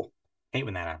the pool. Hate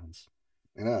when that happens.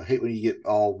 And I hate when you get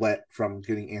all wet from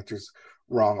getting answers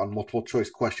wrong on multiple choice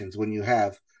questions when you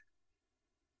have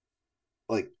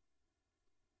like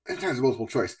sometimes multiple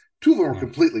choice. Two of them are Yeah.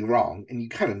 completely wrong, and you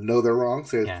kind of know they're wrong,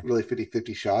 so it's Yeah. really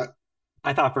 50-50 shot.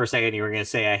 I thought for a second you were going to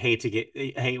say I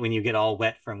hate when you get all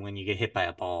wet from when you get hit by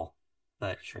a ball.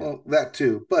 But sure. Well, that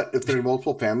too. But if there are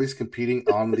multiple families competing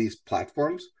on these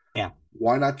platforms, Yeah.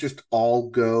 why not just all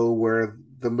go where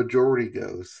the majority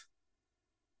goes?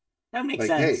 That makes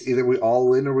Like, hey, sense. either we all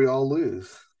win or we all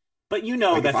lose. But you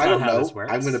know Like, if that's I not don't how this know,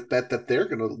 I'm going works. to bet that they're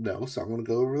going to know, so I'm going to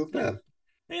go over with Yeah. them.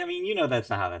 I mean, you know that's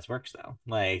not how this works though.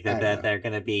 Like that I that know. they're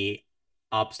going to be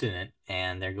obstinate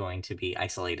and they're going to be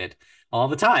isolated all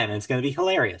the time. And it's going to be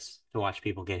hilarious to watch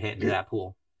people get hit into Yeah. that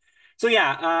pool. So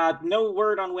yeah, no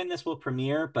word on when this will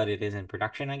premiere, but it is in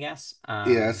production, I guess.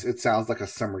 Yes, it sounds like a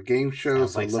summer game show,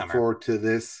 Sounds so like look summer. forward to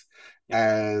this Yep.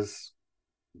 as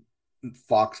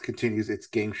Fox continues its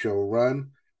game show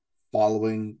run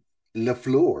following Le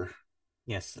Fleur.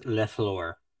 Yes, Le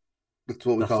Fleur, That's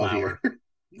what we the call it here. flower,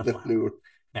 the Le flower. Fleur.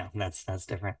 No, that's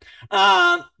different.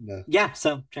 Um, No. yeah,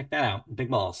 so check that out. Big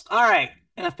balls. All right,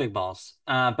 enough big balls.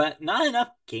 But not enough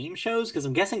game shows because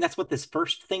I'm guessing that's what this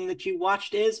first thing that you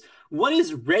watched is. What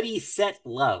is Ready, Set,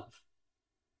 Love?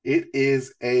 It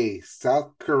is a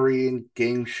South Korean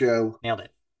game show Nailed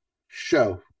it.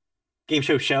 show. Game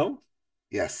show show?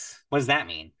 Yes. What does that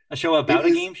mean? A show It about a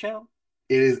is game show?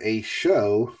 it is a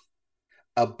show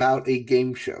about a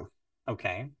game show.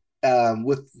 Okay.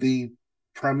 With the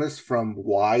premise from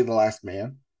Why the Last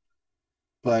Man,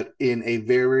 What? but in a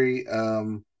very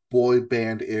boy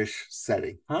band-ish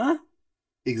setting. Huh?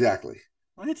 Exactly.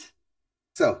 What?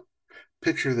 So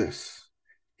picture this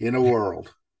in a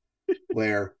world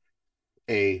where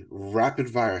a rapid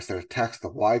virus that attacks the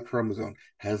Y chromosome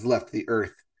has left the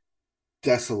Earth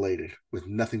desolated with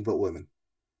nothing but women.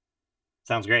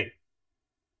 Sounds great.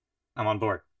 I'm on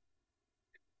board.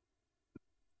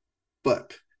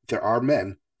 But there are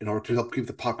men in order to help keep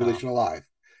the Oh, population alive.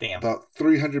 damn. About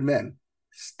 300 men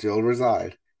still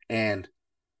reside. And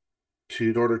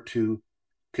in order to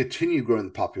continue growing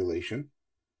the population,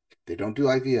 they don't do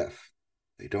IVF.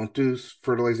 They don't do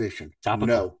fertilization. Topical.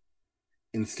 No.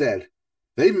 Instead,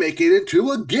 they make it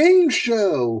into a game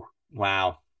show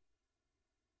Wow.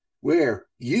 where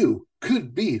you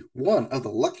could be one of the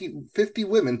lucky 50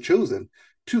 women chosen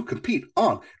to compete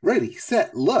on Ready,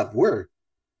 Set, Love, where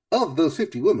of those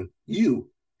 50 women, you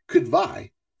could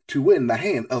vie to win the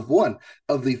hand of one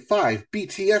of the 5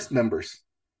 BTS members.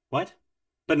 What?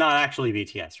 But not actually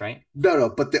BTS, right? No, no,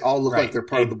 but they all look like Right. they're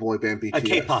part of the boy band A BTS.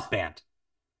 K-pop band.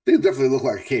 They definitely look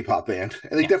like a K-pop band,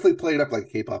 and they Yeah. definitely play it up like a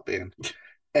K-pop band.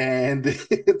 And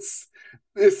it's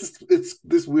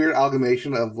this weird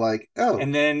amalgamation of like, oh,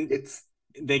 And then it's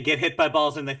they get hit by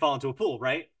balls and they fall into a pool,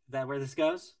 right? Is that where this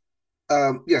goes?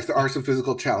 yes, there are some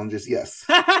physical challenges, yes.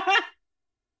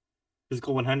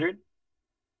 Physical 100?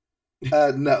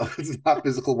 No, it's not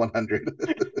physical 100.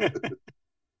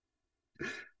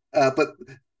 But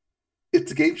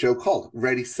it's a game show called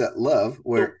Ready Set Love So,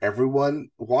 where everyone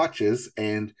watches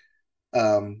and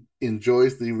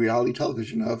enjoys the reality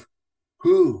television of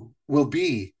who will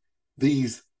be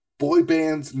these boy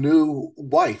band's new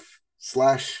wife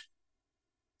slash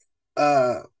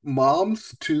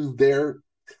moms to their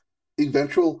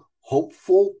eventual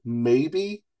hopeful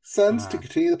maybe sons to uh,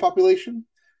 continue the population,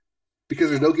 because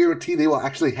there's no guarantee they will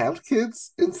actually have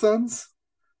kids and sons.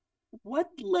 what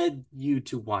led you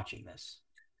to watching this?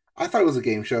 I thought it was a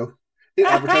game show. It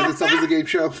advertised itself as a game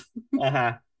show.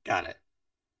 Uh-huh. Got it.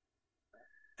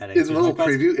 That In the answers my little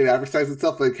question. preview, it advertised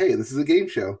itself like, hey, this is a game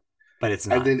show. But it's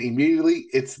And not. then immediately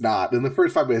it's not. In the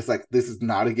first 5 minutes, like, this is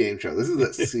not a game show. This is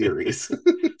a series.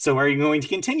 So are you going to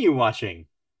continue watching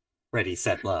Ready,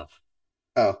 Set, Love?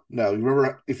 Oh, no. You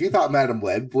remember, if you thought Madam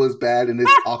Web was bad and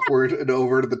it's awkward and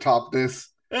over to the topness,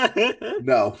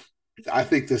 no. I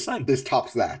think this Fun. this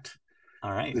tops that.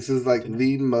 All right. This is Good like to know.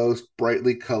 the most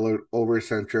brightly colored,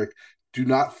 overcentric. Do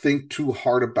not think too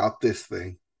hard about this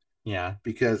thing Yeah.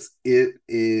 because it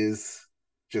is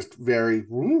just very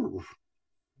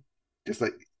just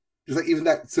like even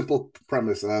that simple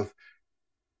premise of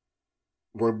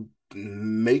we're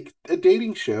make a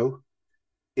dating show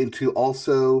into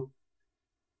also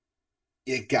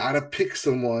you gotta pick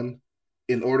someone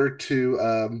in order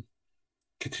to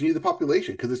continue the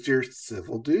population because it's your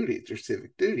civil duty, it's your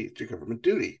civic duty, it's your government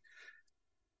duty.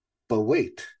 But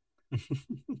wait,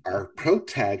 our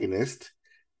protagonist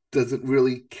doesn't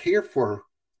really care for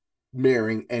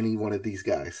marrying any one of these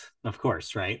guys, Of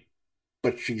course, right?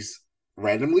 but she's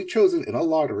randomly chosen in a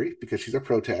lottery because she's a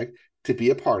protag to be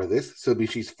a part of this. So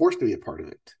she's forced to be a part of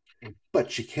it,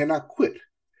 but she cannot quit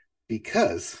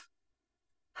because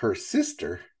her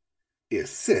sister is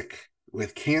sick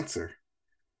with cancer.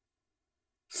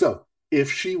 So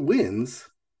if she wins,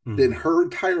 then Mhm. her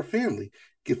entire family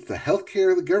gets the health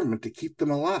care of the government to keep them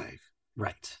alive.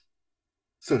 Right.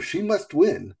 So she must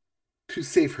win to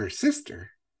save her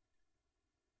sister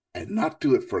and not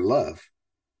do it for love.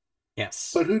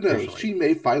 Yes, But who knows? crucially. She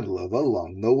may find love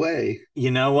along the way.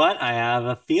 You know what? I have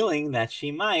a feeling that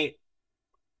she might.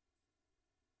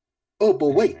 Oh, but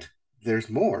Anyway. wait, there's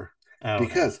more. Oh no.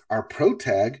 Because our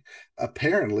protag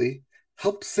apparently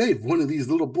helped save one of these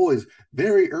little boys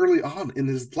very early on in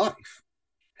his life.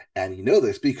 And you know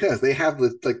this because they have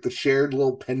the shared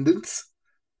little pendants.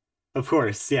 Of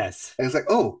course, yes. And it's like,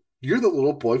 oh, you're the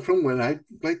little boy from when I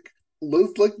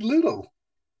was like little.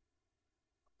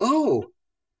 Oh,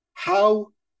 how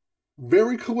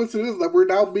very coincidental that we're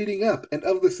now meeting up and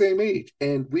of the same age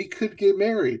and we could get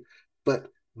married, but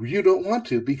you don't want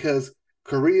to because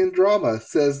Korean drama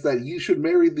says that you should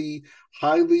marry the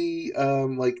highly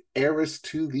like heiress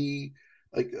to the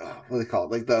like what do they call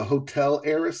it, like the hotel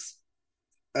heiress,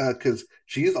 because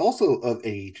she is also of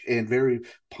age and very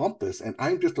pompous and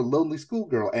I'm just a lonely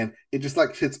schoolgirl, and it just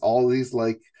like hits all these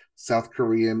like South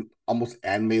Korean almost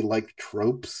anime like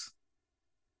tropes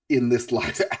in this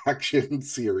live action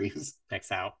series.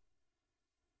 Checks out.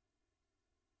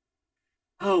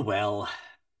 Oh well.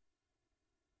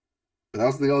 But that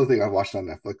was the only thing I watched on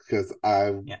Netflix because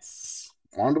I Yes.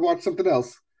 wanted to watch something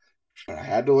else, but I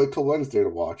had to wait till Wednesday to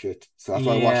watch it. So that's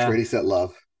why I watched Yeah, Ready Set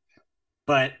Love.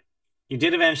 but you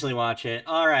did eventually watch it.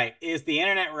 All right. Is the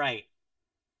internet right?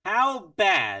 How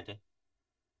bad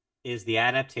is the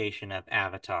adaptation of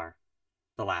Avatar,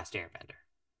 The Last Airbender?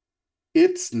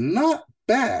 It's not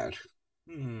bad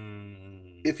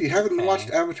if you haven't watched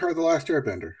Okay. Avatar: The Last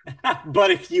Airbender.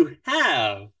 But if you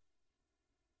have,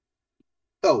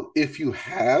 Oh, if you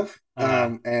have,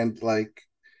 uh, and like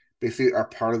basically are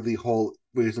part of the whole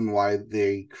reason why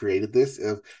they created this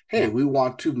of, hey, yeah. we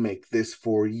want to make this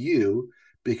for you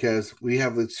because we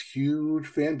have this huge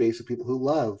fan base of people who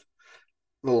love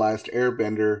The Last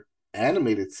Airbender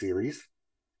animated series.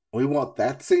 We want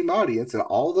that same audience and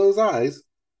all those eyes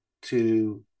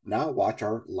to now watch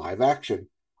our live action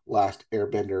Last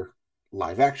Airbender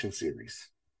live action series.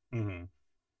 Hmm.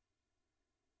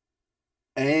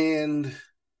 And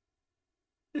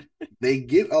they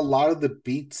get a lot of the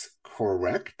beats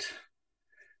correct,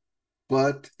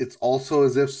 but it's also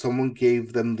as if someone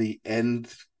gave them the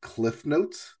end cliff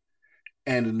notes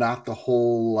and not the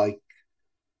whole like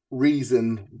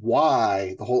reason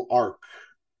why the whole arc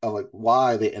of like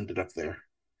why they ended up there,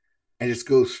 and just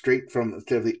goes straight from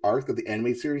instead of the arc that the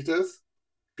anime series does,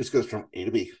 just goes from A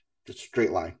to B, just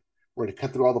straight line. We're going to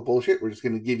cut through all the bullshit. We're just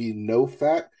going to give you no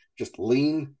fat, just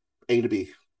lean A to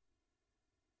B.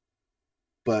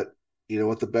 But you know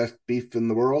what the best beef in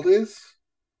the world is?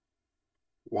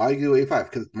 Wagyu A5,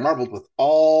 because it's marbled with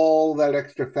all that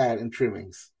extra fat and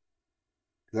trimmings.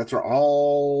 That's where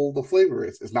all the flavor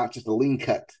is. It's not just a lean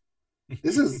cut.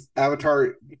 This is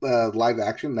Avatar live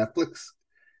action. Netflix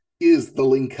is the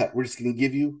lean cut. We're just going to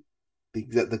give you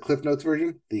the Cliff Notes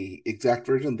version, the exact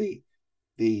version,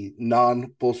 the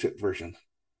non bullshit version.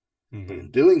 But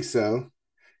in doing so,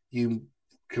 you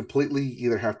completely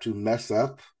either have to mess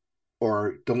up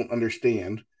or don't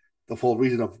understand the full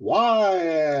reason of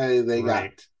why they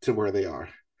Right. got to where they are.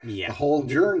 The Yeah. whole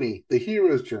journey, the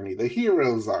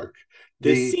hero's arc,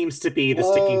 This the seems to be the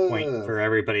sticking point love. for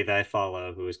everybody that I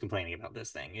follow who is complaining about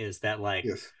this thing is that, like,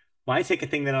 Yes, why take a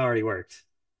thing that already worked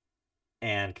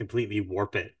and completely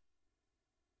warp it?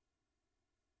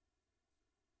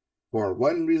 for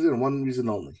one reason and one reason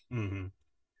only. Mm-hmm.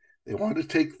 They wanted to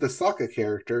take the Sokka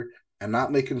character and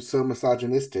not make him so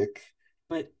misogynistic.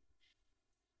 But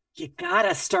you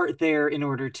gotta start there in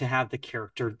order to have the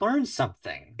character learn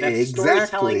something. That's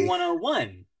storytelling Exactly.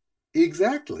 101.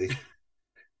 Exactly.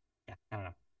 Yeah, I don't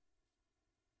know.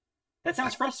 That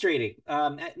sounds frustrating.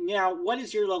 Now, what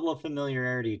is your level of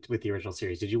familiarity with the original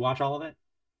series? Did you watch all of it?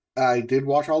 I did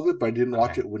watch all of it, but I didn't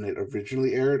watch Okay, it when it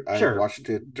originally aired. I sure, watched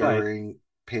it but during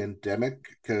pandemic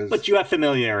because you have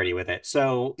familiarity with it.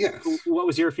 So, yes, what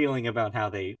was your feeling about how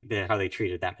they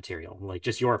treated that material? Like,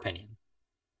 just your opinion.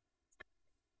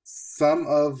 some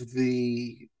of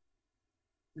the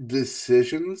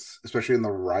decisions, especially in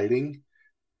the writing,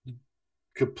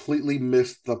 completely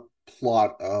missed the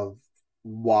plot of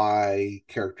why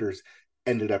characters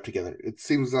ended up together. It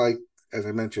seems like, as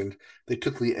I mentioned, they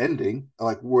took the ending,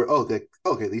 like we're they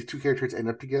okay, these two characters end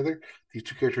up together, these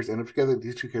two characters end up together,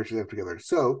 these two characters end up together.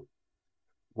 So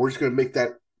we're just gonna make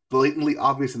that blatantly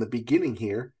obvious in the beginning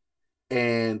here,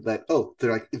 and that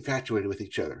they're like infatuated with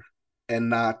each other, and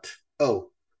not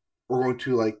we're going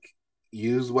to like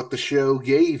use what the show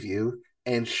gave you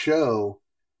and show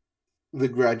the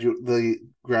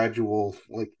gradual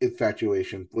like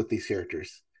infatuation with these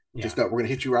characters. Yeah. Just know we're going to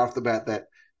hit you right off the bat that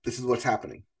this is what's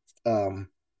happening.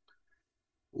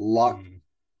 Lots Mm.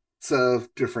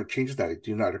 of different changes that I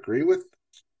do not agree with,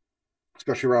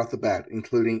 especially right off the bat,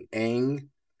 including Aang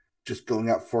just going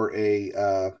out for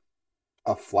a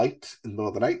flight in the middle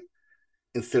of the night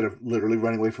instead of literally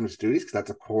running away from his duties, because that's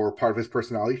a core part of his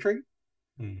personality trait.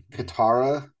 Mm-hmm.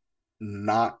 Katara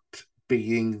not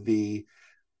being the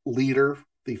leader,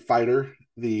 the fighter,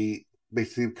 the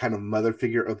basically kind of mother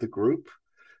figure of the group,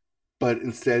 but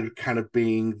instead kind of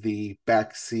being the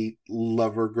backseat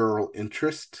lover girl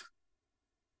interest.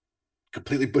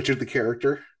 Completely butchered the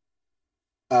character.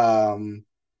 Um,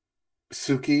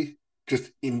 Suki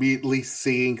just immediately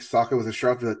seeing Sokka with a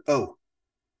shrug, like, oh,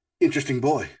 interesting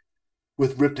boy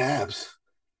with ripped abs.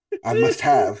 I must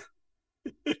have.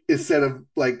 Instead of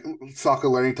like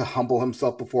Sokka learning to humble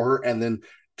himself before her and then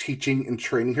teaching and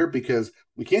training her, because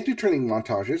we can't do training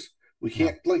montages. We No.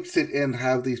 can't like sit and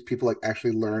have these people like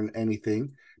actually learn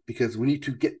anything, because we need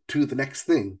to get to the next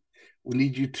thing. We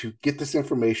need you to get this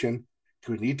information.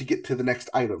 We need to get to the next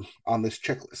item on this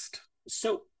checklist.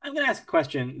 So I'm going to ask a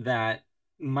question that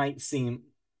might seem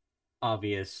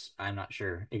obvious. I'm not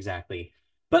sure exactly.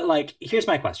 But like, here's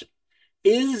my question.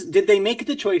 Did they make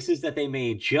the choices that they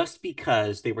made just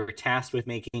because they were tasked with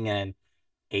making an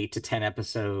 8 to 10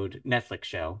 episode Netflix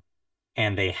show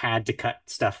and they had to cut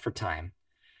stuff for time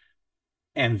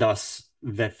and thus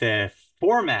that the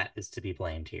format is to be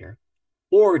blamed here?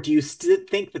 Or do you still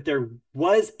think that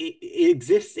it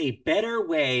exists a better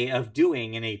way of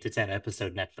doing an 8 to 10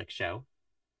 episode Netflix show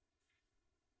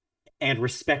and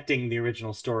respecting the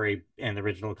original story and the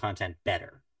original content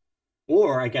better?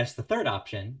 Or I guess the third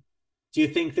option, do you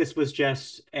think this was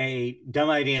just a dumb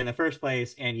idea in the first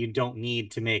place and you don't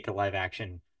need to make a live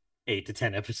action 8 to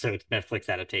 10 episode Netflix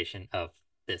adaptation of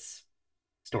this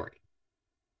story?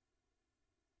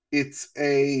 It's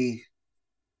a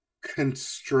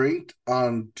constraint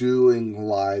on doing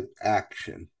live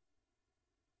action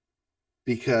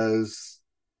because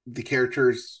the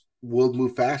characters will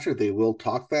move faster, they will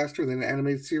talk faster than an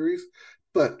animated series,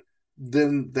 but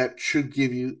then that should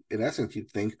give you, in essence, you'd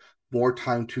think, more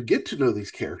time to get to know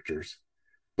these characters.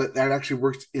 But that actually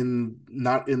works in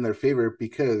not in their favor,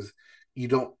 because you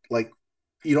don't like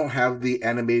you don't have the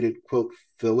animated quote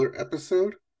filler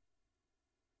episode,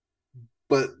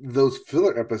 but those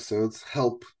filler episodes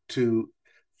help to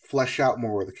flesh out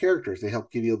more of the characters. They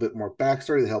help give you a bit more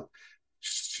backstory. They help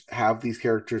have these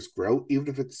characters grow, even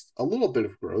if it's a little bit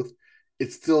of growth.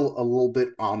 It's still a little bit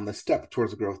on the step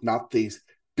towards the growth, not these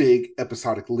big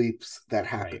episodic leaps that Right.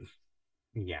 happen.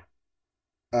 Yeah.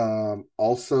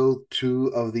 Also, two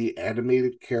of the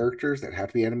animated characters that have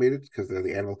to be animated because they're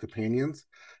the animal companions,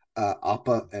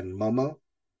 Appa and Momo,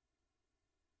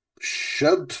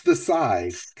 shoved to the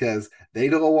side because they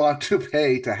don't want to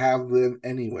pay to have them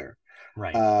anywhere.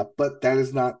 Right. But that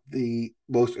is not the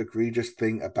most egregious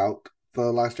thing about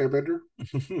the Last Airbender.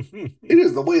 It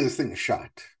is the way this thing is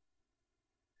shot.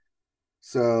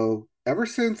 So ever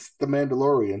since The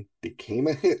Mandalorian became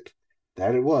a hit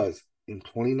that it was in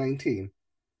 2019,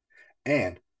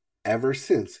 and ever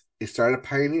since it started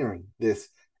pioneering this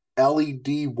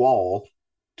LED wall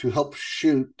to help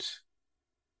shoot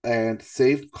and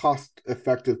save cost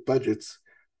effective budgets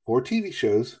for TV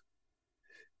shows,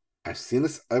 I've seen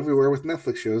this everywhere with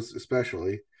Netflix shows,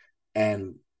 especially,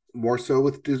 and more so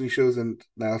with Disney shows, and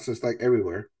now it's just like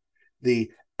everywhere.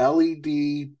 The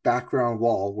LED background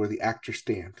wall where the actors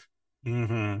stand,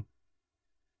 Mm-hmm.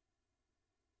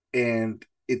 and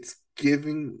it's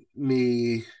giving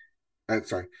me.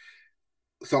 Sorry.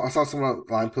 So I saw someone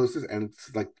online post this, and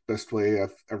it's like the best way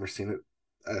I've ever seen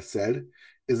it said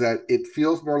is that it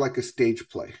feels more like a stage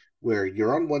play where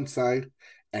you're on one side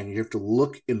and you have to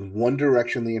look in one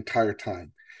direction the entire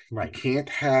time. You Right. can't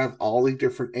have all the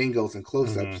different angles and Mm-hmm.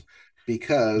 close-ups Yeah.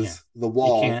 because the You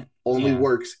wall can't, only yeah.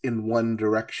 works in one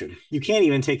direction. You can't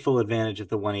even take full advantage of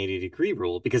the 180-degree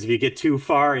rule because if you get too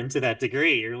far into that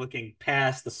degree, you're looking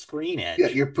past the screen Yeah,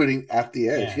 edge. you're putting at the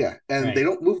edge. Yeah. Yeah, and they Right.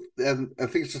 don't move. And I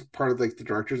think it's just part of like the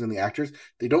directors and the actors.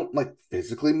 They don't like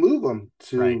physically move them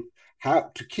Right. to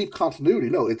have to keep continuity.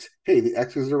 No, it's hey, the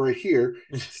X's are right here.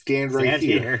 Stand right Stand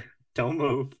here. here. Don't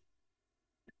move.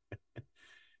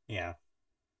 Yeah.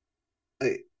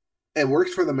 It, it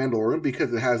works for the Mandalorian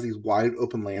because it has these wide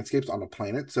open landscapes on the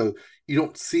planet, so you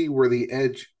don't see where the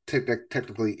edge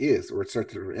technically is, or it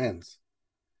starts or ends.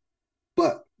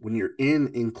 But when you're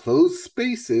in enclosed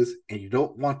spaces and you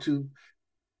don't want to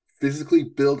physically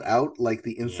build out like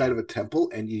the inside Yeah. of a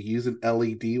temple and you use an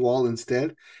LED wall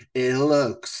instead, it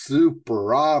looks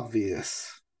super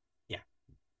obvious. Yeah.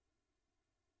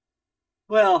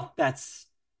 Well, that's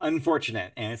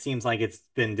unfortunate, and it seems like it's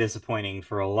been disappointing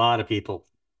for a lot of people.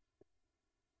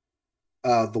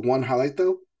 The one highlight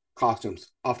though,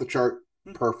 costumes off the chart,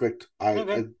 Hmm. perfect. I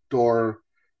Okay. adore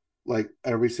like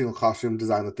every single costume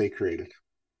design that they created.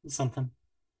 Something.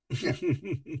 Yeah,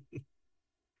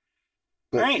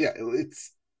 All but right. yeah,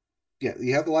 it's yeah.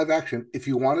 You have the live action. If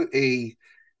you wanted a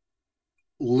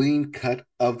lean cut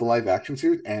of the live action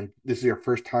series, and this is your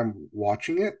first time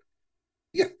watching it,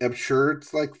 yeah, I'm sure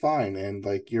it's like fine and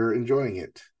like you're enjoying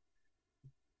it.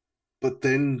 But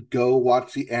then go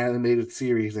watch the animated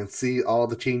series and see all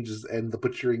the changes and the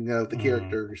butchering of the Mhm.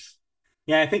 characters.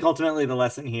 Yeah, I think ultimately the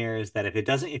lesson here is that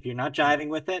if you're not jiving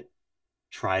with it,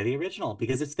 try the original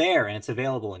because it's there and it's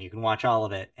available and you can watch all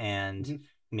of it. And Mhm.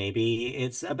 maybe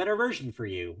it's a better version for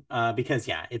you. Because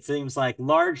yeah, it seems like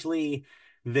largely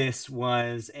this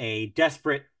was a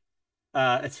desperate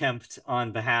attempt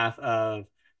on behalf of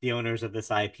the owners of this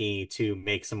IP to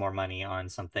make some more money on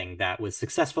something that was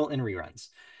successful in reruns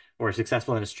or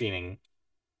successful in a streaming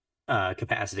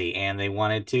capacity, and they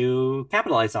wanted to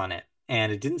capitalize on it.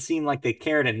 And it didn't seem like they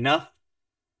cared enough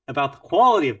about the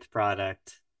quality of the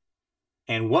product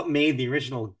and what made the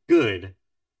original good,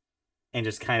 and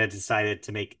just kind of decided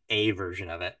to make a version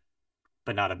of it,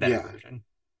 but not a better Yeah.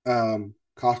 version.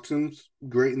 Costumes,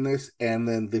 great in this, and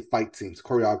then the fight scenes,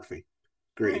 choreography,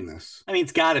 great in Right. this. I mean,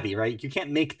 it's got to be, right? You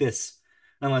can't make this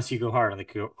unless you go hard on the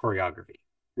choreography.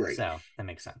 Right. So that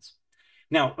makes sense.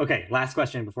 Now, okay, last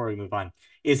question before we move on.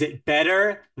 Is it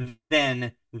better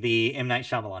than the M. Night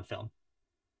Shyamalan film?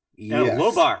 No, Yes.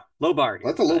 low bar Well, here,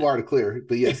 that's a low but bar to clear,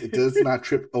 but yes, it does not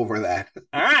trip over that.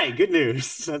 all right, good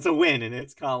news. That's a win in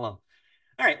its column.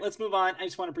 All right, let's move on. I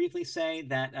just want to briefly say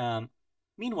that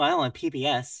meanwhile on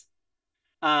PBS,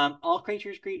 all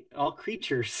creatures great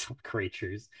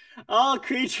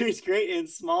and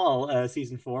small,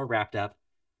 season 4 wrapped up.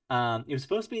 It was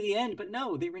supposed to be the end, but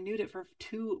no, they renewed it for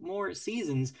 2 more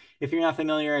seasons. If you're not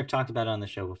familiar, I've talked about it on the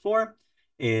show before.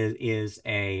 Is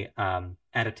a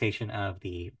adaptation of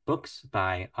the books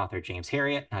by author James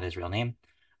Herriot, not his real name,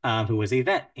 who was a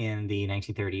vet in the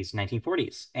 1930s,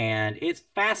 1940s, and it's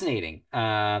fascinating.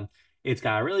 It's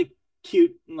got a really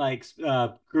cute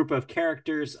group of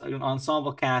characters, an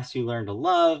ensemble cast you learn to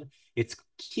love. It's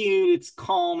cute, it's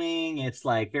calming, it's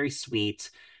like very sweet.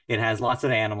 It has lots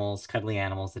of animals, cuddly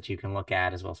animals that you can look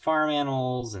at, as well as farm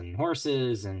animals and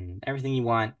horses and everything you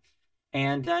want.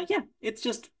 And yeah, it's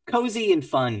just cozy and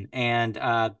fun. And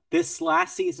this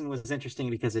last season was interesting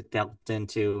because it delved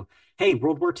into, hey,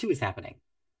 World War II is happening.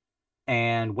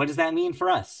 And what does that mean for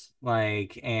us?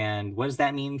 Like, and what does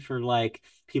that mean for like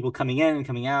people coming in and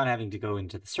coming out, having to go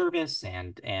into the service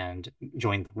and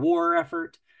join the war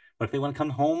effort? What if they want to come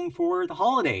home for the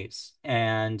holidays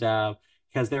and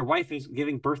because their wife is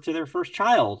giving birth to their first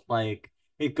child? Like,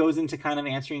 it goes into kind of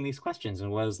answering these questions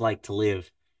and what it's like to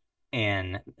live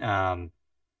in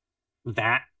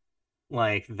that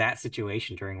that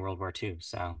situation during World War II.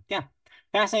 So yeah,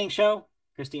 fascinating show.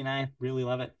 Christy and I really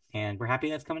love it, and we're happy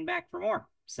that's coming back for more.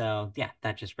 So yeah,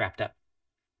 that just wrapped up.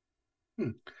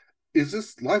 Hmm. Is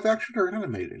this live action or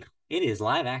animated? It is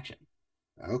live action.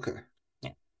 Okay.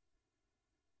 Yeah.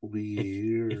 If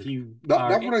Weird. you are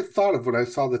Not what in, I thought of when I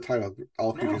saw the title,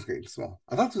 All Creatures no, Great and Small.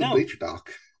 I thought this was no, Nature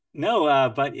Doc. no,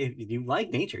 but if you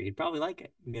like nature, you'd probably like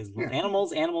it because Yeah.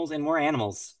 animals, animals, and more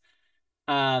animals.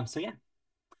 So yeah.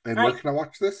 And All where right. can I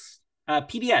watch this?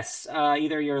 PBS,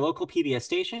 either your local PBS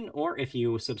station or if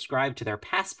you subscribe to their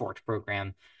Passport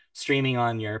program, streaming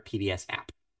on your PBS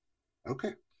app.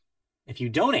 Okay. If you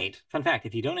donate, fun fact,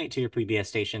 if you donate to your PBS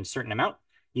station a certain amount,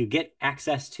 you get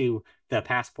access to the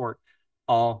Passport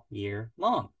all year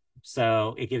long.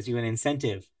 So it gives you an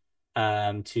incentive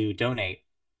to donate.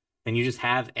 Then you just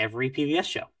have every PBS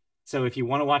show. So if you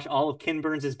want to watch all of Ken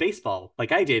Burns' baseball,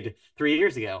 like I did 3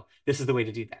 years ago, this is the way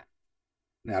to do that.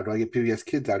 Now, do I get PBS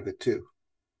Kids out of it too?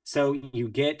 So you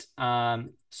get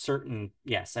certain,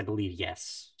 yes, I believe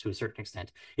yes, to a certain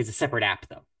extent. It's a separate app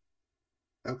though.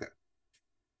 Okay.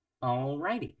 All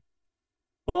righty.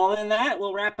 Well, then that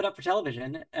will wrap it up for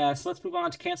television. So let's move on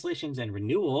to cancellations and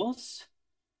renewals.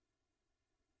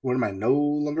 What am I no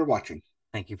longer watching?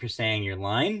 Thank you for saying your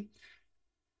line.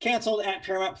 Canceled at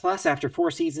Paramount Plus after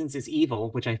 4 seasons is Evil,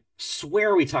 which I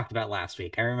swear we talked about last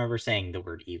week. I remember saying the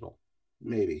word evil.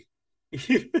 Maybe.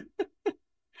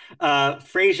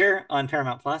 Frasier on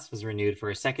Paramount Plus was renewed for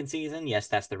a second season. Yes,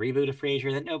 that's the reboot of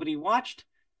Frasier that nobody watched.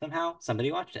 Somehow,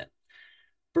 somebody watched it.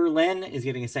 Berlin is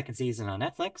getting a second season on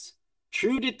Netflix.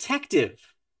 True Detective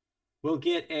will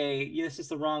get a, yeah, this is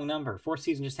the wrong number. Fourth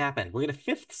season just happened. We'll get a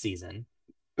fifth season,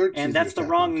 Third and season that's just the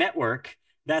wrong happened. network.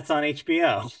 That's on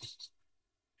HBO.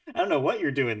 I don't know what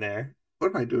you're doing there.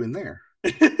 What am I doing there?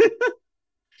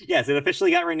 Yes, it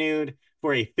officially got renewed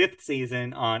for a fifth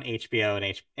season on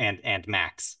HBO and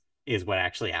Max is what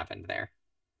actually happened there.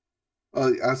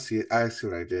 Oh, I see. I see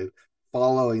what I did.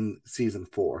 Following season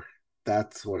 4.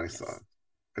 That's what I saw.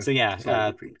 Yes. So yeah,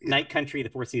 Slight repeat. Yeah. Night Country, the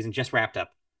fourth season just wrapped up,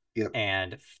 Yep.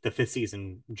 and the fifth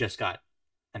season just got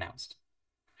announced.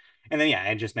 And then yeah,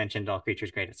 I just mentioned All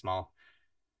Creatures Great and Small,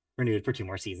 renewed for 2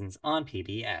 more seasons on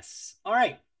PBS. All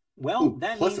right. Well, Ooh,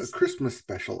 that plus a means Christmas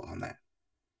special on that.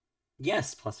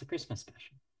 yes, plus a Christmas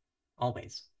special.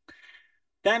 Always.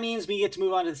 That means we get to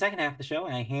move on to the second half of the show,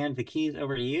 and I hand the keys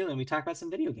over to you, and we talk about some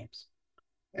video games.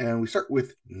 And we start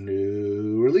with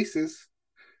new releases,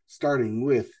 starting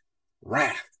with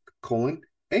Wrath,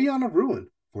 Aeon of Ruin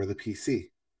for the PC.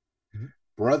 Mm-hmm.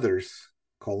 Brothers,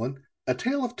 A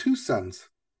Tale of Two Sons,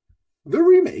 the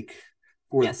remake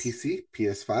for the Yes. PC,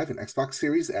 PS5, and Xbox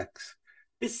Series X.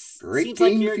 This Great seems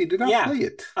like game if your, you did not yeah. play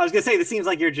it. I was gonna say this seems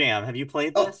like your jam. Have you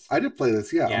played Oh, this? I did play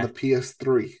this, yeah, on the Yeah.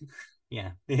 PS3.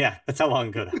 Yeah. Yeah. That's how long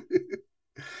ago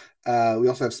that. We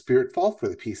also have Spiritfall for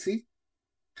the PC.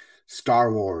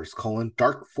 Star Wars,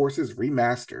 Dark Forces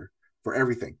Remaster for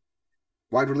everything.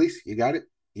 Wide release, you got it,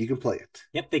 you can play it.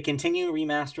 Yep, they continue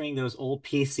remastering those old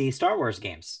PC Star Wars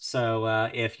games. So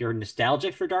if you're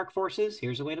nostalgic for Dark Forces,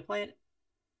 here's a way to play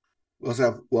We also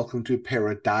have Welcome to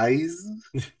Paradise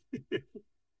it.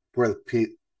 for the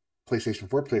PlayStation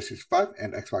 4, PlayStation 5,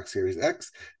 and Xbox Series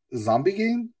X. Zombie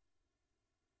game?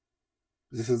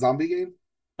 Is this a zombie game?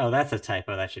 Oh, that's a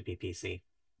typo. That should be PC.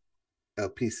 Oh,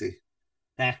 PC.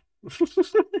 Eh.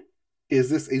 Is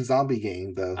this a zombie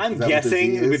game, though? Is I'm that what the Z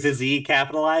guessing with is? the Z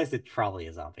capitalized, it's probably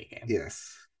a zombie game.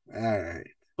 Yes. All right.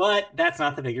 But that's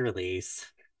not the big release.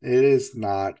 It is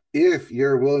not. If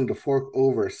you're willing to fork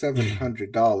over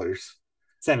 $700,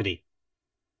 70.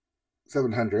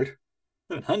 700,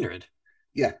 700.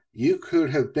 yeah, you could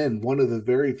have been one of the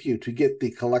very few to get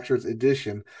the collector's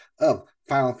edition of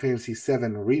Final Fantasy VII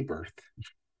Rebirth.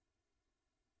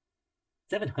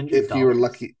 If you were $700.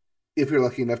 lucky, if you're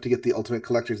lucky enough to get the Ultimate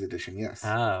Collector's Edition, yes.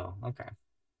 Oh, okay.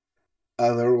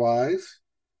 Otherwise,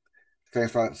 Final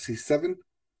Fantasy VII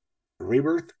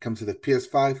Rebirth comes to the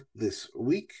PS5 this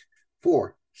week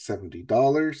for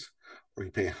 $70, or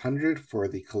you pay $100 for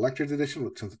the collector's edition,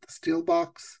 which comes with the steel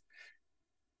box.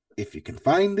 If you can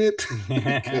find it, Well,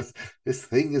 because this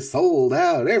thing is sold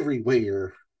out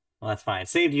everywhere. that's fine.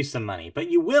 Saved you some money, but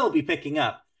you will be picking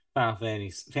up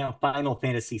Final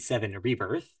Fantasy VII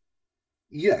Rebirth.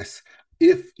 Yes,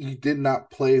 if you did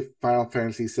not play Final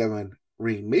Fantasy VII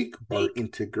Remake or Make.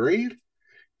 Integrate,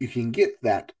 you can get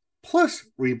that plus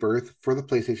Rebirth for the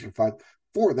PlayStation 5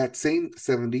 for that same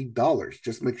 $70.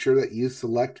 Just make sure that you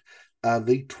select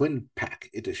the Twin Pack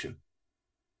edition.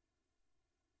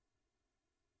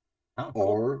 Oh, cool.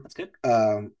 Or That's good.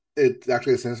 it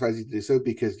actually incentivizes you to do so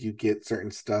because you get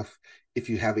certain stuff if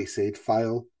you have a saved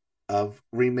file of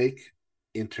Remake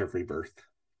into Rebirth.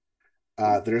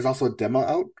 There's also a demo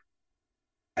out.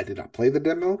 I did not play the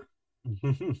demo.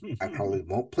 I probably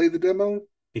won't play the demo.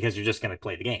 Because you're just going to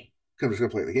play the game. I'm just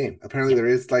gonna play the game. Apparently, Yep.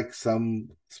 there is like some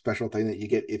special thing that you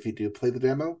get if you do play the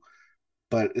demo,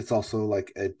 but it's also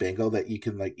like a bingo that you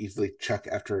can like easily chuck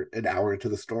after an hour into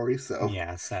the story. So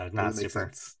Yeah, so it not doesn't make super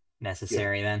sense. Yeah,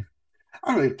 necessary then.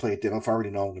 I don't need to play a demo if I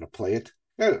already know I'm going to play it.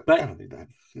 I But don't need that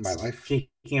in my life.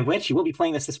 speaking of which, you will be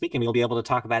playing this week, and we'll be able to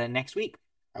talk about it next week.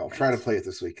 I'll try to Right? play it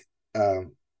this week.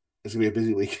 It's gonna be a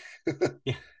busy week.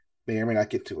 Yeah, May or may not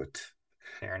get to it.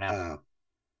 fair enough. Uh,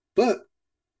 but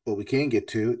what we can get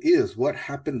to is what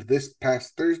happened this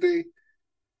past Thursday.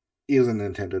 It was a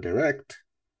Nintendo Direct,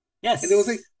 and it was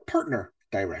a Yes. partner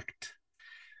Direct for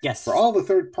Yes. all the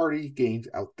third-party games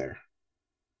out there,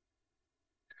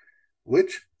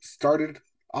 which started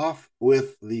off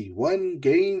with the one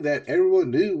game that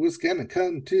everyone knew was going to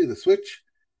come to the Switch,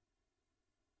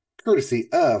 courtesy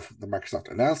of the Microsoft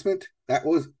announcement. That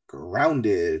was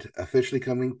Grounded, officially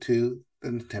coming to the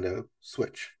Nintendo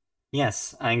Switch.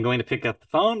 Yes, I'm going to pick up the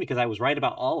phone because I was right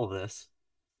about all of this.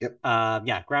 Yep.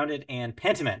 Yeah, Grounded and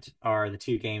Pentiment are the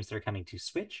two games that are coming to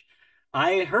Switch.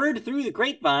 I heard through the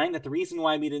grapevine that the reason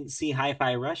why we didn't see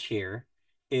Hi-Fi Rush here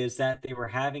is that they were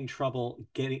having trouble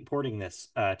getting porting this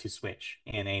to Switch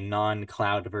in a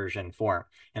non-cloud version form.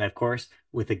 And of course,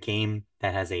 with a game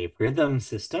that has a rhythm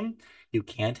system, you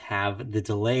can't have the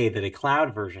delay that a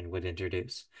cloud version would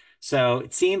introduce. So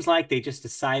it seems like they just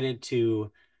decided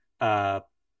to uh,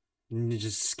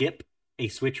 just skip a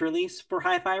Switch release for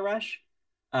Hi-Fi Rush.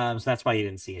 So that's why you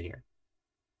didn't see it here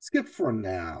Skip for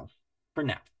now. for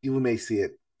now. You may see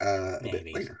it a bit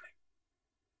Maybe later.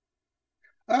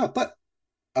 someday. But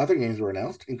other games were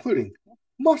announced, including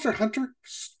Monster Hunter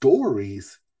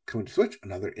Stories coming to Switch,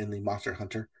 another in the Monster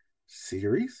Hunter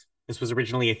series. This was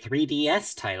originally a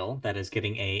 3DS title that is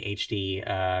getting a HD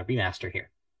remaster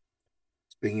here.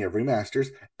 Speaking of remasters,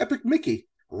 Epic Mickey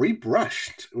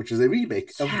Rebrushed, which is a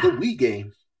remake of the Yeah, Wii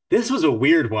game. this was a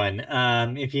weird one.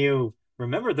 If you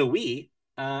remember the Wii,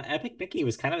 Epic Mickey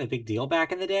was kind of a big deal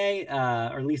back in the day,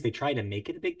 or at least they tried to make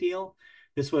it a big deal.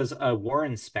 This was a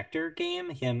Warren Spector game,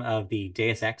 him of the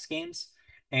Deus Ex games.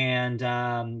 And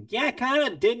yeah, it kind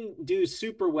of didn't do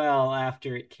super well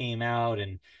after it came out,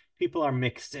 and people are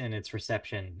mixed in its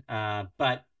reception.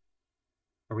 But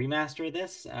a remaster of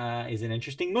this is an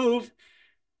interesting move.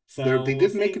 They So we'll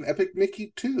did make an see. Epic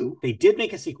Mickey too. They did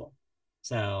make a sequel.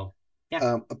 So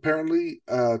yeah. Apparently,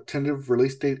 tentative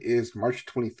release date is March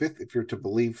 25th, if you're to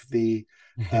believe the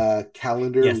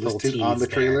calendar Yes, the little listed on the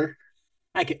tease there. trailer.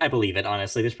 I believe it,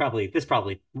 honestly. This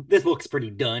looks pretty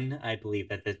done. I believe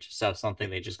that it's just something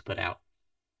they just put out.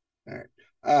 All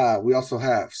right. We also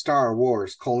have Star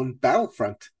Wars: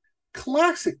 Battlefront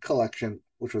Classic Collection,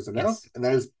 which was announced, Yes. and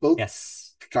that is both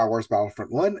Yes. Star Wars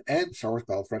Battlefront 1 and Star Wars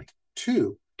Battlefront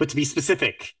 2. But to be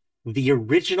specific, the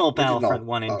original Battlefront Original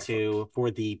 1 and Battlefront. 2 for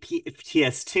the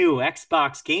PS2,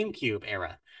 Xbox, GameCube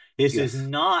era. This is Yes.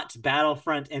 not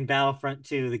Battlefront and Battlefront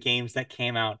 2, the games that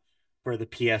came out for the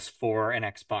PS4 and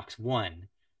Xbox One.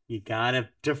 You gotta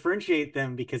differentiate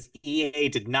them because EA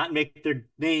did not make their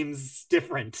names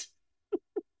different.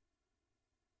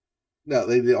 No,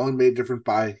 they only made different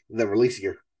by the release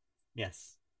year.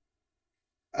 Yes.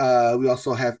 We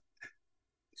also have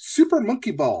Super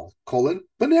Monkey Ball: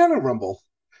 Banana Rumble,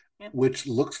 Yeah. which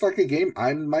looks like a game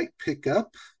I might pick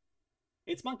up.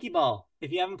 It's Monkey Ball.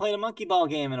 If you haven't played a Monkey Ball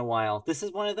game in a while, this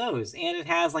is one of those. And it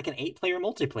has like an 8-player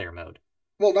multiplayer mode.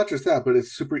 Well, not just that, but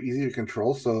it's super easy to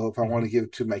control. So if I want Mm-hmm. to give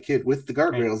it to my kid with the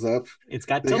Right. guardrails up, It's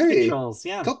got like, tilt hey, controls.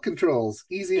 Yeah. tilt controls,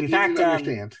 In easy fact, to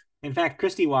understand.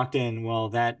 Christy walked in while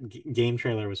that game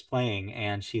trailer was playing,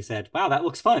 and she said, "Wow, that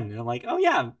looks fun." And I'm like, "Oh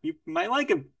yeah, you might like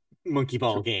a Monkey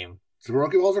Ball Super, game. Super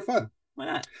Monkey Balls are fun. Why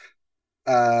not?"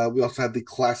 We also have the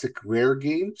classic rare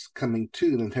games coming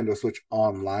to Nintendo Switch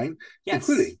Online, Yes.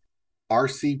 including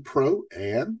RC Pro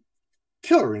and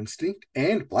Killer Instinct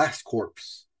and Blast Corps.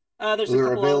 There's a Those are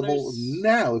couple available others.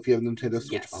 now if you have Nintendo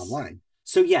Switch Yes. Online.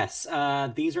 So yes,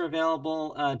 these are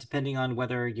available depending on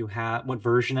whether you have what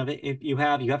version of it if you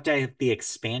have. You have to have the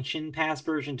expansion pass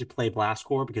version to play Blast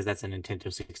Corps because that's a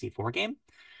Nintendo 64 game.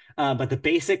 But the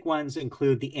basic ones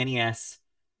include the NES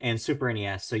and Super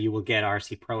NES. So you will get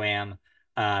RC Pro-Am,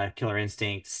 Killer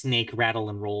Instinct, Snake, Rattle,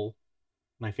 and Roll.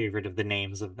 My favorite of the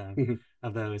names of them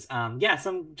of those. Yeah,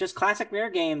 some just classic rare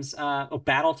games. Oh,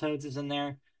 Battletoads is in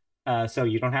there. So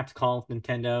you don't have to call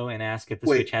Nintendo and ask if the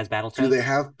Switch Wait, has do they Battletoads.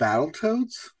 have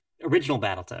Battletoads? Original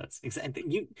Battletoads.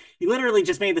 You literally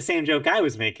just made the same joke I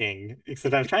was making,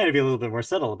 except I was trying to be a little bit more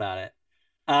subtle about it.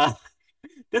 Uh,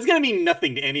 that's gonna mean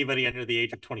nothing to anybody under the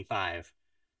age of 25.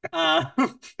 Uh,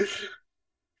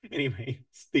 anyway,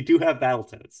 they do have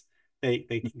Battletoads. They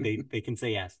can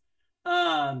say yes.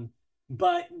 Um,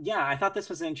 but yeah, I thought this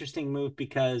was an interesting move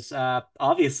because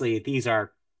obviously these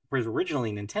are was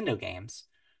originally Nintendo games,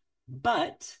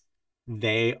 but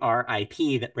they are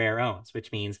IP that Rare owns,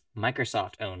 which means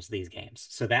Microsoft owns these games.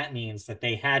 So that means that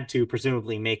they had to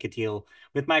presumably make a deal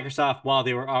with Microsoft while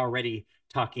they were already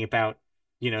talking about,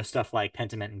 stuff like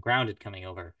Pentiment and Grounded coming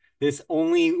over. This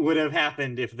only would have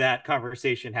happened if that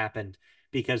conversation happened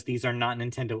because these are not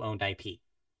Nintendo owned IP.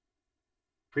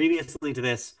 Previously to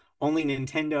this, only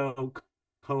Nintendo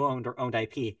co-owned or owned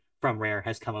IP from Rare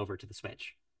has come over to the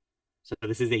Switch. So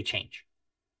this is a change.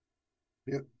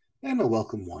 Yep, and a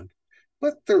welcome one.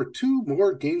 But there are two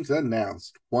more games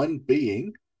announced, one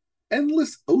being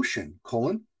Endless Ocean,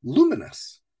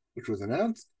 Luminous, which was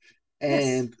announced, Yes.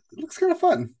 and it looks kind of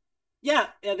fun. Yeah,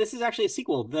 this is actually a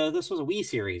sequel. This was a Wii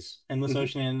series, Endless Mhm.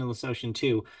 Ocean and Endless Ocean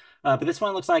 2. But this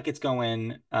one looks like it's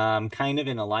going kind of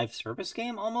in a live service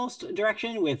game almost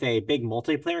direction with a big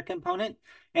multiplayer component.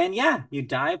 And yeah, you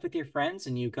dive with your friends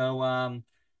and you go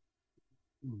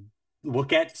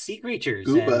look at sea creatures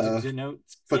and Scuba denote,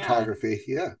 yeah, photography,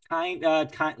 yeah. kind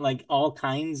like all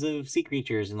kinds of sea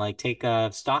creatures and like take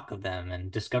stock of them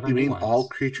and discover You new mean all ones.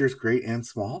 creatures great and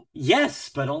small? Yes,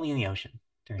 but only in the ocean,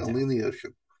 turns Only in out. the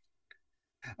ocean.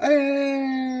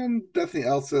 And nothing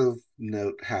else of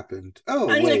note happened. Oh,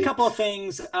 I mean, a wait. couple of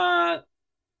things.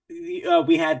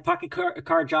 We had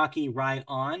Card Jockey Ride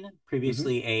On, Hmm.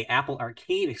 previously a Apple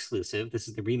Arcade exclusive. This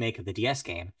is the remake of the DS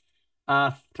game,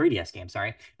 3DS game,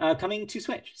 sorry, coming to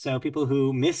Switch. So people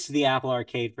who missed the Apple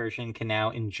Arcade version can now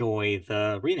enjoy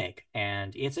the remake,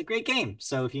 and it's a great game.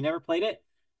 So if you never played it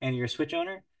and you're a Switch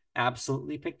owner,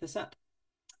 absolutely pick this up.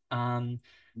 Um,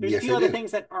 there's a Yes, few I other did.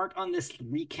 things that aren't on this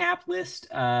recap list,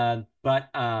 but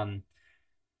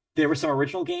there were some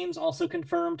original games also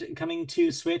confirmed coming to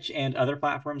Switch and other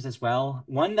platforms as well.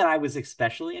 One that I was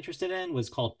especially interested in was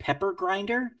called Pepper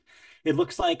Grinder. It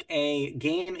looks like a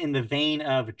game in the vein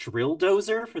of Drill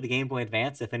Dozer for the Game Boy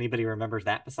Advance, if anybody remembers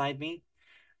that beside me,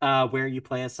 where you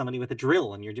play as somebody with a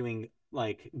drill and you're doing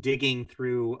like digging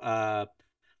through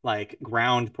like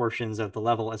ground portions of the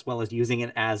level as well as using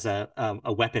it as a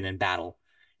weapon in battle.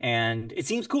 And it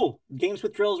seems cool. Games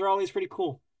with drills are always pretty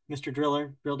cool. Mr.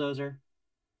 Driller, Drill Dozer.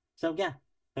 So yeah,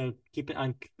 so keep it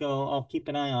on. Go. I'll keep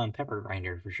an eye on Pepper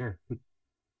Grinder for sure.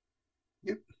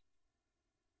 Yep.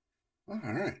 All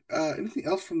right. Anything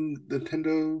else from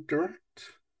Nintendo Direct?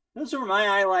 Those were my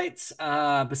highlights.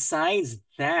 Besides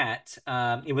that,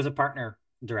 it was a partner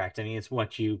direct. I mean, it's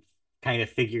what you kind of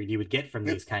figured you would get from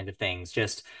Yep. these kind of things.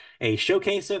 Just a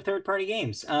showcase of third-party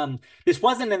games. This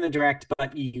wasn't in the direct,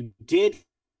 but you did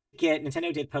get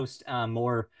Nintendo did post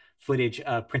more footage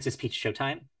of Princess Peach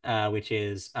Showtime, which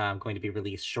is going to be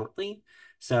released shortly.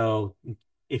 So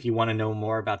if you want to know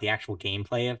more about the actual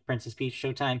gameplay of Princess Peach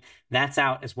Showtime, that's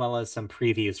out as well as some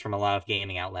previews from a lot of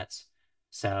gaming outlets.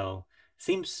 So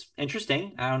seems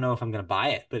interesting. I don't know if I'm going to buy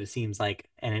it, but it seems like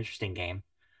an interesting game.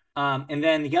 And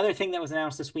then the other thing that was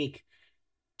announced this week,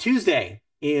 Tuesday,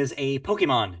 is a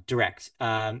Pokemon Direct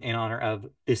in honor of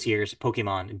this year's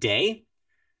Pokemon Day.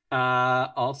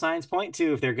 All signs point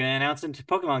to if they're going to announce a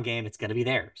Pokemon game, it's going to be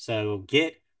there. So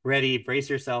get ready, brace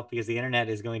yourself because the internet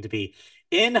is going to be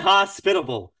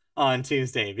inhospitable on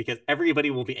Tuesday because everybody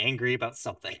will be angry about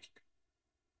something.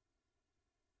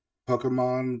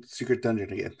 Pokemon Secret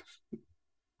Dungeon again.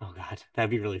 Oh God,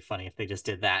 that'd be really funny if they just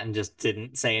did that and just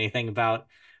didn't say anything about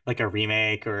like a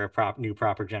remake or a new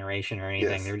proper generation or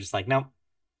anything. They Yes. were just like, nope,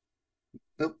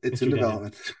 Nope, it's in Mr. Dungeon.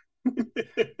 development.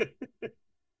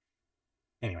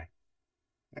 Anyway,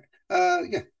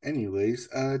 Yeah. Anyways,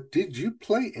 did you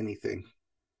play anything?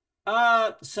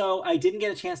 so I didn't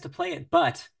get a chance to play it,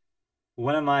 but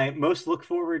one of my most look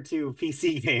forward to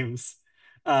PC games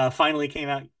finally came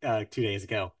out 2 days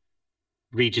ago.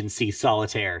 Regency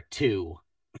Solitaire 2.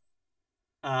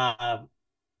 Uh,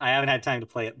 I haven't had time to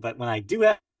play it, but when I do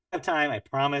have time, I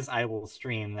promise I will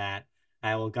stream that.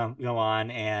 I will go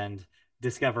on and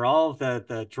discover all of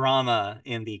the drama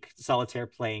in the solitaire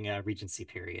playing Regency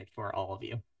period for all of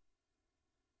you.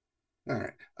 All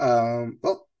right.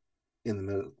 Well, in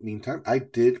the meantime, I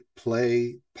did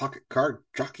play Pocket Card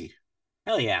Jockey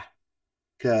Hell yeah.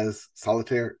 because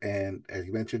Solitaire, and as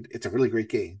you mentioned, it's a really great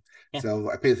game. Yeah. So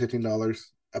I paid $15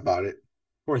 about it,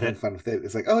 Worth having it. fun with it.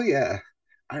 It's like, oh yeah,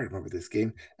 I remember this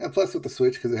game. And plus with the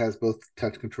Switch, because it has both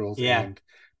touch controls Yeah. and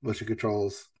motion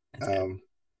controls, That's good. um,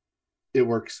 it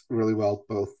works really well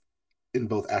both in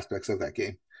both aspects of that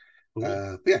game.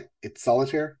 Cool. But yeah, it's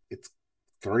Solitaire. It's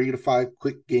 3 to 5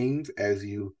 quick games as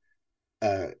you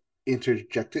uh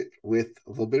interject it with a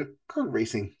little bit of card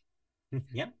racing.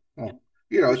 Yeah. Yeah.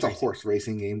 Well, Horse it's a racing. horse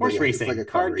racing game, but Horse yeah, it's like racing. a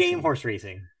card Card game racing game. horse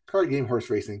racing. Card game horse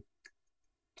racing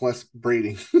plus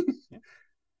breeding. Yeah.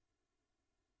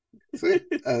 So yeah,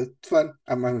 it's fun.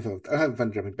 I'm having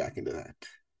fun jumping back into that.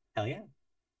 Hell yeah.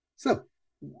 So,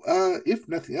 if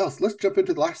nothing else, let's jump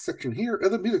into the last section here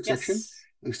of the music section. Yes.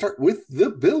 We start with the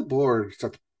Billboard.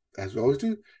 As we always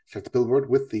do, start the Billboard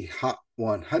with the Hot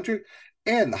 100.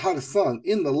 And the hottest song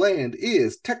in the land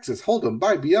is Texas Hold'em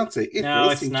by Beyonce. If you're No,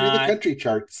 it's listening to the not. country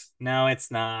charts, No, it's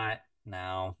not.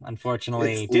 No, it's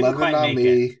unfortunately, didn't Lovin' quite on make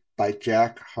it. Me by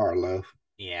Jack Harlow.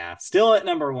 Yeah, still at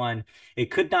number one.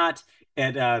 It could not.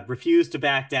 It refused to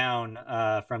back down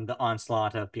from the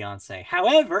onslaught of Beyonce.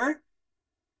 However,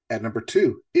 At number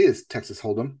 2 is Texas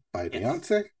Hold'em by yes,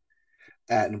 Beyonce.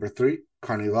 At number 3,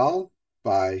 Carnival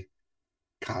by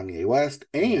Kanye West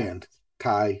yeah. and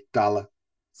Ty Dolla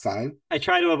Sign, I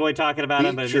try to avoid talking about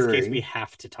him, but in this case, we featuring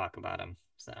have to talk about him.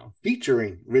 So,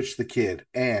 Rich the Kid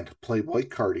and Playboy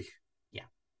Cardi. yeah,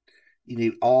 You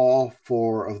need all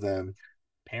 4 of them,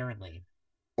 apparently.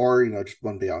 or just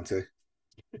one Beyonce.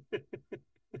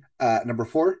 Number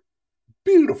 4,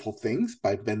 Beautiful Things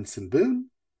by Benson Boone,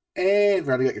 and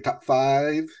rounding out your top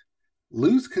 5,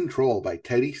 Lose Control by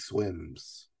Teddy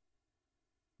Swims.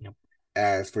 Yep.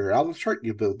 As for your albums chart,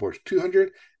 your Billboard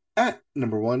 200 at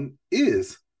number 1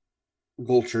 is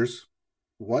Vultures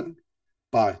 1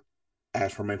 by,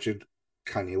 as aforementioned,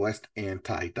 Kanye West and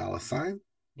Ty Dolla Sign.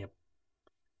 Yep.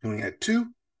 Coming at 2,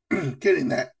 getting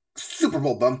that Super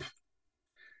Bowl bump,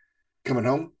 Coming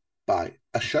Home by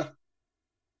Usher.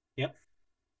 Yep.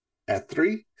 At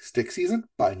 3, Stick Season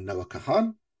by Noah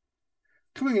Kahan.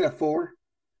 Coming in at 4,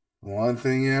 One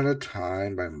Thing at a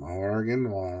Time by Morgan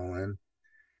Wallen.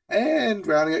 And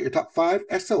rounding out your top 5,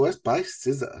 SOS by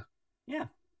SZA. Yeah.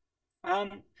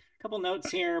 Couple notes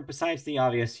here besides the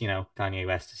obvious, Kanye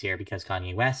West is here because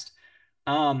Kanye West.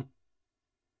 Um,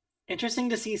 Interesting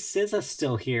to see SZA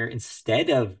still here instead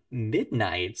of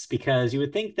Midnights, because you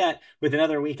would think that with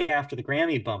another week after the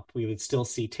Grammy bump, we would still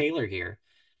see Taylor here.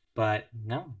 But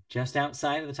no, just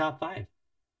outside of the top five.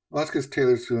 Well, that's because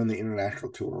Taylor's doing the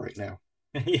international tour right now.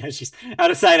 Yeah, she's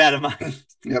out of sight, out of mind.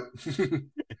 Yep.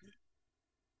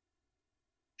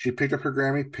 She picked up her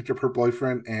Grammy, picked up her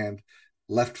boyfriend, and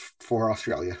left for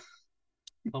Australia.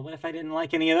 Well, what if I didn't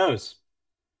like any of those?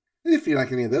 If you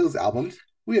like any of those albums,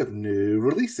 we have new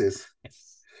releases.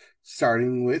 Yes.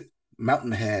 Starting with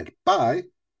Mountainhead by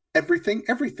Everything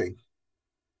Everything.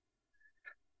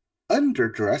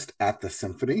 Underdressed at the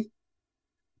Symphony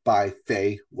by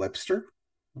Faye Webster.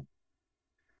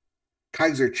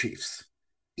 Kaiser Chiefs.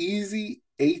 Easy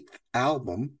 8th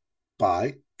album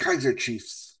by Kaiser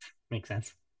Chiefs. Makes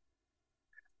sense.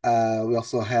 We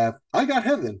also have I Got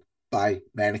Heaven by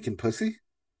Mannequin Pussy.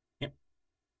 Yep.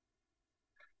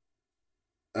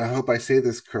 I hope I say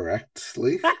this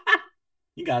correctly.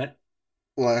 You got it.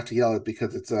 Well, I have to yell it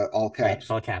because it's all Right, it's caps.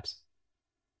 all caps.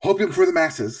 Hoping for the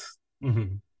Masses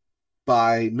Mm-hmm.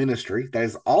 by Ministry. That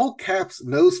is all caps,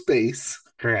 no space.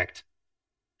 Correct.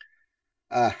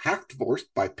 Hacked Divorce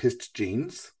by Pissed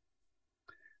Jeans.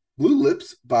 Blue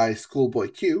Lips by Schoolboy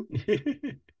Q.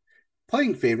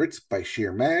 Playing Favorites by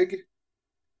Sheer Mag.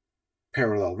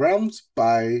 Parallel Realms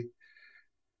by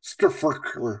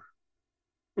Sturfurkler.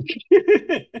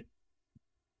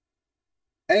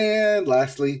 And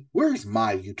lastly, Where's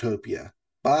My Utopia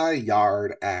by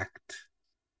Yard Act.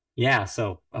 Yeah,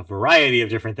 so a variety of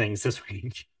different things this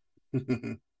week.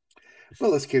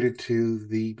 Well, let's get into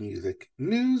the music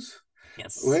news,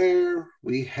 Yes. where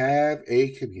we have a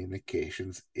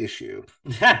communications issue.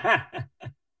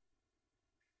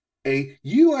 A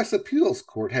U.S. appeals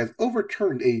court has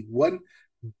overturned a $1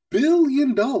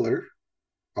 billion,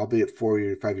 albeit 4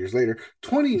 or 5 years later,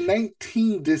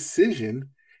 2019 decision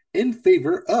in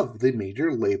favor of the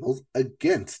major labels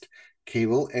against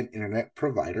cable and internet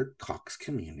provider Cox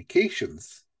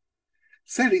Communications,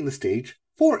 setting the stage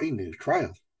for a new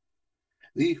trial.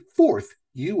 The Fourth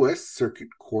U.S. Circuit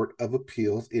Court of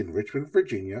Appeals in Richmond,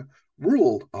 Virginia,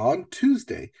 ruled on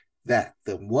Tuesday that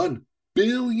the $1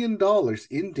 billion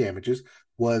in damages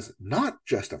was not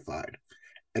justified,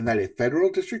 and that a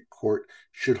federal district court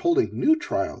should hold a new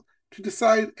trial to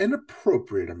decide an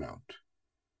appropriate amount.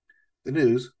 The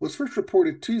news was first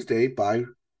reported Tuesday by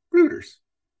Reuters.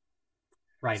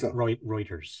 Right, So,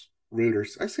 Reuters.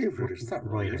 Reuters. I say Reuters. It's not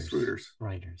Reuters. Reuters. Reuters.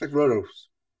 Reuters. It's like Rotos.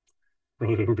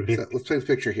 So let's paint the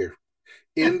picture here.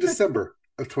 In December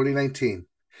of 2019,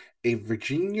 a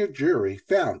Virginia jury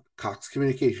found Cox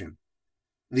Communications,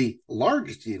 the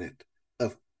largest unit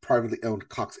of privately owned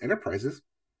Cox enterprises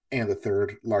and the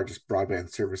third largest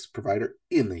broadband service provider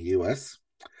in the U.S.,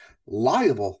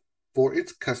 liable for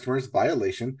its customers'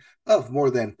 violation of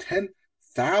more than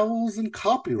 10,000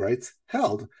 copyrights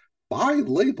held by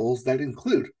labels that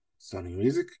include Sony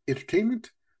Music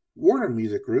Entertainment, Warner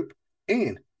Music Group,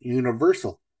 and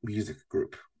Universal Music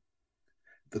Group.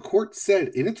 The court said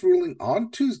in its ruling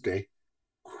on Tuesday,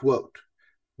 quote,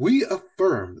 "We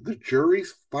affirm the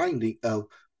jury's finding of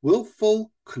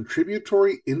willful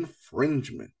contributory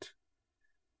infringement,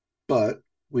 but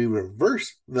we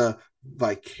reverse the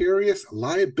vicarious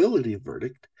liability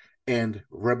verdict and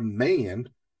remand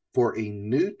for a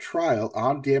new trial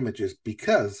on damages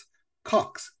because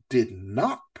Cox did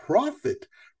not profit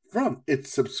from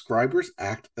its subscribers'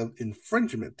 act of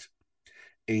infringement,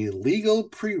 a legal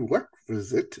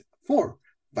prerequisite for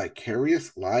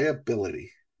vicarious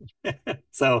liability."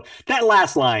 So that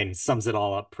last line sums it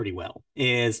all up pretty well,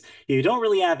 is you don't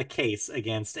really have a case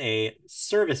against a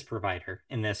service provider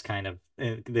in this kind of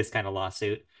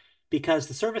lawsuit, because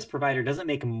the service provider doesn't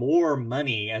make more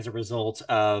money as a result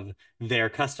of their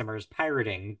customers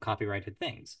pirating copyrighted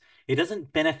things. It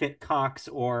doesn't benefit Cox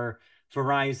or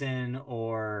Verizon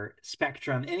or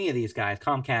Spectrum, any of these guys,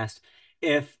 Comcast,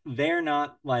 if they're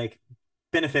not like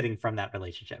benefiting from that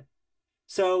relationship.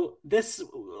 So this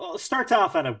starts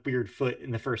off on a weird foot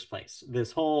in the first place.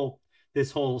 This whole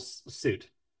suit.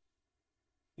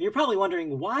 You're probably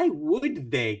wondering, why would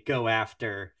they go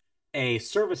after a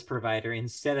service provider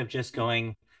instead of just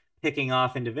going picking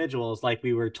off individuals like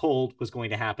we were told was going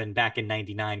to happen back in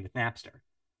 99 with Napster?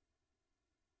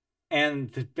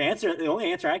 And the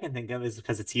only answer I can think of is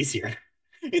because it's easier.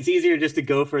 It's easier just to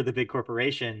go for the big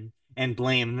corporation and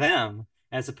blame them,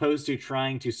 as opposed to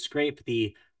trying to scrape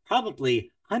the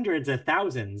probably hundreds of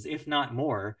thousands, if not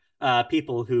more,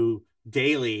 people who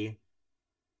daily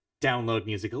download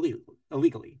music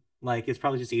illegally. Like, it's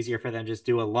probably just easier for them to just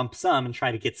do a lump sum and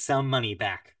try to get some money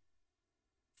back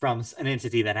from an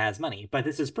entity that has money. But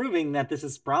this is proving that this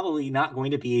is probably not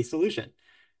going to be a solution,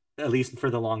 at least for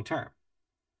the long term.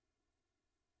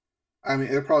 I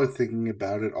mean, they're probably thinking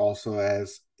about it also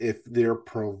as if they're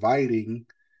providing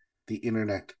the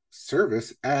internet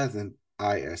service as an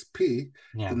ISP,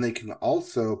 Yeah. then they can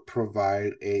also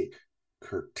provide a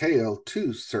curtail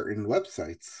to certain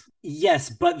websites.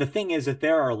 Yes, but the thing is that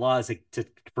there are laws to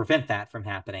prevent that from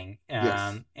happening.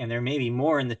 Yes. And there may be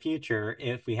more in the future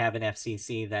if we have an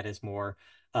FCC that is more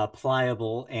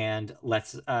pliable and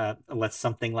lets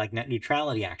something like net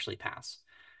neutrality actually pass.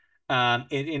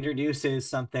 It introduces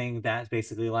something that's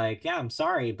basically like, yeah, I'm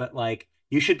sorry, but like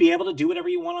you should be able to do whatever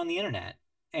you want on the internet.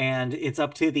 And it's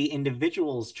up to the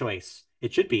individual's choice.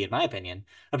 It should be, in my opinion,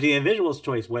 up to the individual's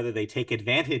choice whether they take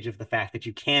advantage of the fact that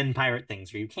you can pirate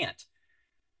things or you can't.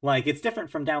 Like, it's different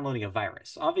from downloading a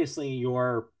virus. Obviously,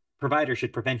 your provider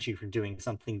should prevent you from doing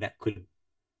something that could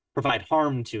provide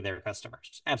harm to their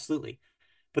customers. Absolutely.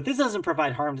 But this doesn't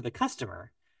provide harm to the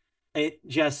customer. It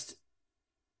just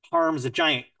harms a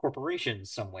giant corporation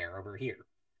somewhere over here,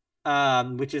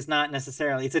 which is not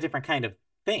necessarily, it's a different kind of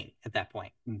thing at that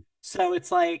point. Mm. So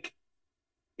it's like,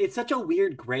 it's such a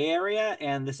weird gray area,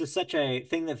 and this is such a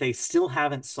thing that they still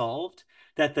haven't solved,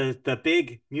 that the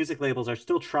big music labels are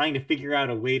still trying to figure out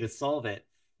a way to solve it.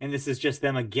 And this is just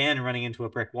them again running into a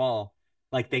brick wall.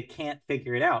 Like, they can't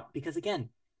figure it out because, again,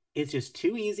 it's just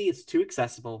too easy, it's too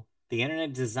accessible. The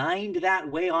internet designed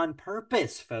that way on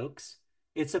purpose, folks.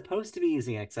 It's supposed to be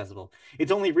easy and accessible.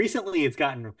 It's only recently it's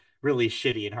gotten really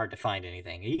shitty and hard to find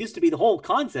anything. It used to be the whole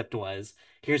concept was,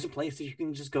 here's a place that you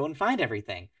can just go and find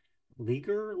everything,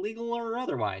 legal or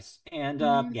otherwise. And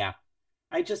Mm. yeah,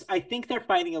 I think they're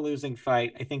fighting a losing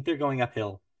fight. I think they're going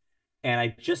uphill. And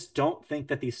I just don't think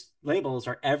that these labels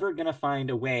are ever going to find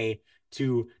a way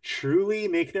to truly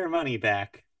make their money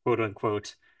back, quote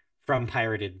unquote, from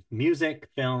pirated music,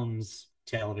 films,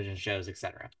 television shows,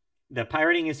 etc. The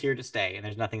pirating is here to stay, and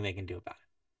there's nothing they can do about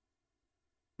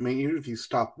I mean, even if you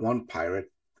stop one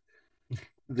pirate,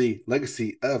 the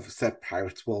legacy of said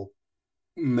pirates will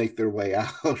make their way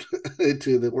out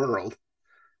into the world.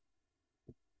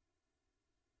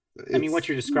 it. I mean, what It's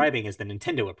you're describing is the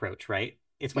Nintendo approach, right?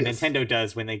 It's what Yes. Nintendo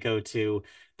does when they go to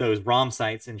those ROM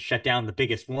sites and shut down the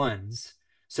biggest ones.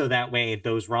 So that way,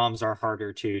 those ROMs are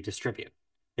harder to distribute.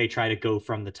 They try to go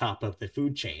from the top of the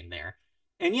food chain there.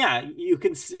 And yeah, you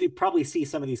can probably see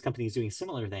some of these companies doing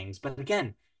similar things. But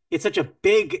again, it's such a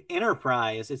big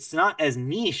enterprise. It's not as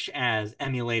niche as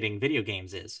emulating video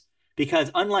games is.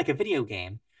 Because unlike a video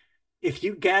game, if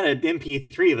you get an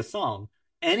MP3 of a song,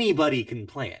 anybody can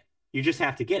play it. You just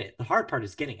have to get it. The hard part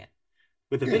is getting it.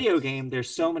 With a Yeah. video game, there's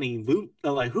so many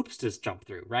like hoops to jump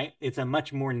through, right? It's a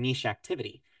much more niche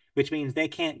activity, which means they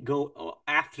can't go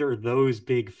after those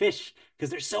big fish because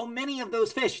there's so many of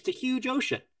those fish. It's a huge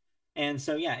ocean. And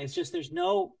so, yeah, it's just there's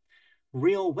no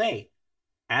real way.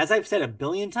 As I've said a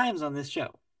billion times on this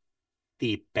show,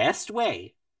 the best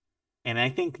way, and I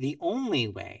think the only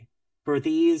way for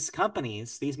these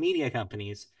companies, these media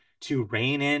companies, to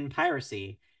rein in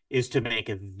piracy is to make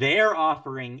their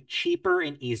offering cheaper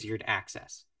and easier to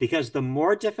access. Because the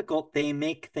more difficult they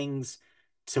make things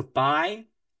to buy,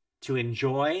 to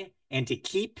enjoy, and to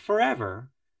keep forever,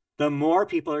 the more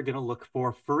people are going to look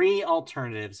for free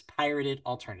alternatives, pirated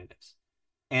alternatives.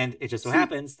 And it just so See,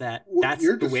 happens that what that's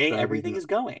you're the way everything describing, is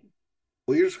going.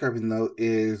 what you're describing though,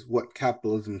 is what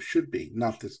capitalism should be,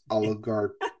 not this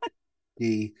oligarchy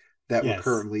that we're Yes.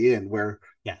 currently in, where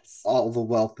Yes. all the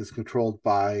wealth is controlled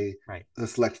by Right. the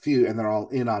select few, and they're all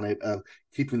in on it of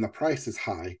keeping the prices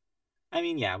high. I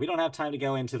mean, yeah, we don't have time to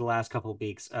go into the last couple of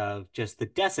weeks of just the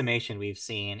decimation we've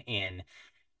seen in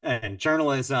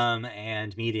journalism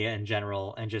and media in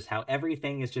general, and just how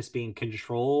everything is just being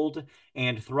controlled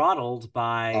and throttled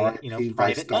by,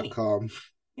 private money. RIPVice.com.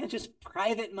 Yeah, just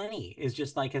private money is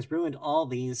just like has ruined all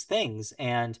these things.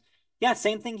 And yeah,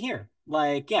 same thing here.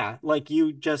 Like, yeah, like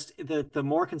you just the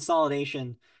more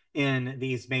consolidation in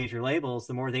these major labels,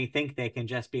 the more they think they can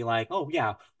just be like, oh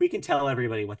yeah, we can tell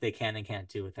everybody what they can and can't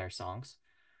do with their songs.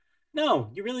 No,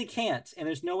 you really can't. And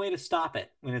there's no way to stop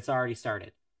it when it's already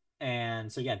started.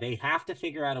 And so, yeah, they have to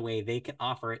figure out a way they can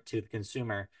offer it to the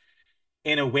consumer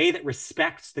in a way that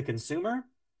respects the consumer,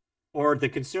 or the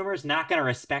consumer is not going to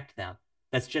respect them.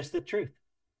 That's just the truth.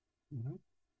 Mm-hmm.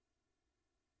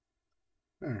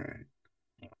 All right.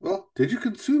 Well, did you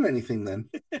consume anything then?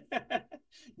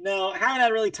 No, I haven't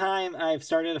had really time. I've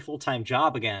started a full-time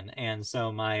job again, and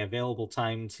so my available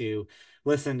time to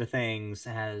listen to things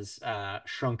has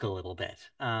shrunk a little bit.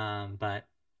 But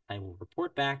I will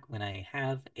report back when I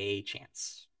have a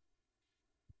chance.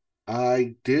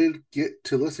 I did get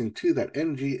to listen to that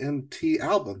NGMT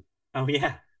album. Oh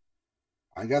yeah.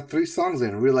 I got 3 songs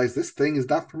in and realized this thing is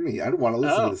not for me. I don't want to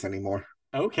listen to Oh, this anymore.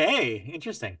 okay.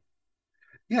 Interesting.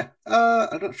 Yeah,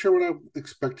 I'm not sure what I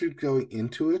expected going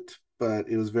into it, but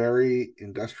it was very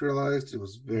industrialized. It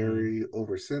was Mm, very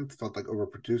oversynth, felt like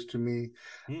overproduced to me.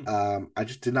 mm, I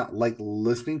just did not like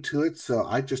listening to it, so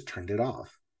I just turned it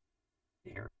off.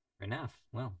 fair enough.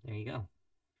 Well, there you go.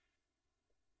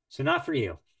 So not for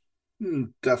you.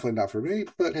 Definitely not for me,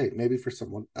 but hey, maybe for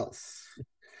someone else.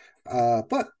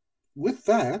 But with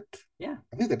that, Yeah.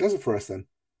 I think that does it for us then.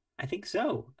 I think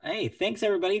so. Hey, thanks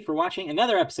everybody for watching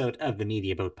another episode of the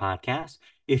Media Boat Podcast.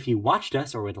 If you watched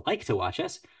us or would like to watch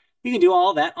us, you can do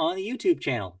all that on the YouTube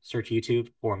channel. Search YouTube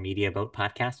for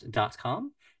MediaBoatPodcast.com.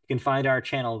 You can find our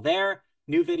channel there.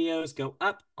 New videos go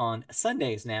up on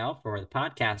Sundays now for the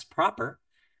podcast proper.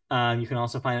 You can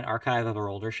also find an archive of our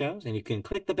older shows, and you can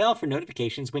click the bell for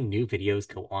notifications when new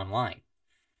videos go online.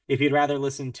 If you'd rather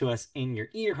listen to us in your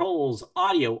ear holes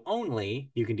audio only,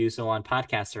 you can do so on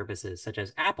podcast services such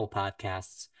as Apple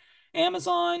Podcasts,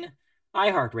 Amazon,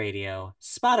 iHeartRadio,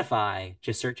 Spotify.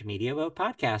 Just search Media Boat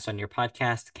Podcast on your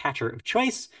podcast catcher of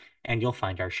choice, and you'll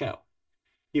find our show.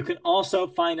 You can also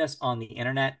find us on the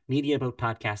internet.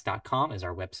 MediaBoatPodcast.com is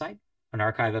our website. An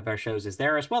archive of our shows is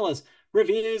there, as well as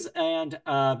reviews and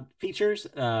features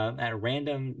at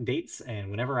random dates. And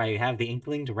whenever I have the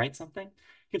inkling to write something,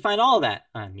 you can find all of that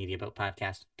on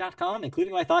MediaBoatPodcast.com,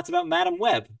 including my thoughts about Madam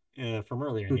Web from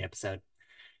earlier in the episode.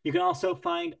 You can also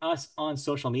find us on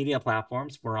social media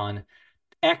platforms. We're on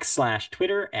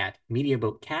X/Twitter at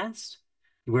MediaBoatCast.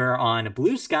 We're on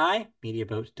Blue Sky,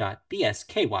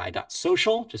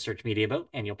 mediaboat.bsky.social. Just search MediaBoat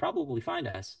and you'll probably find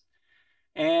us.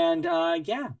 And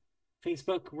yeah,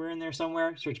 Facebook, we're in there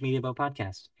somewhere. Search MediaBoat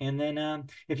Podcast. And then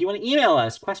if you want to email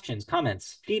us questions,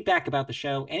 comments, feedback about the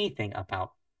show, anything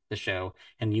about the show,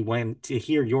 and you want to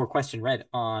hear your question read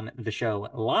on the show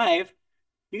live,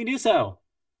 you can do so.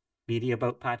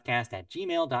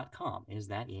 MediaBoatPodcast@gmail.com is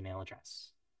that email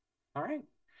address. All right.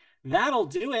 That'll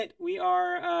do it. We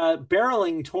are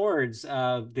barreling towards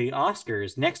the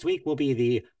Oscars. Next week will be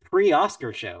the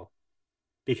pre-Oscar show.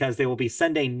 because they will be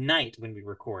Sunday night when we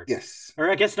record. Yes. Or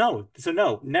I guess no. So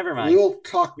no, never mind. We'll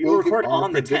talk, We will we'll give record our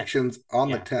on the 10th. predictions on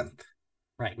the Yeah, 10th,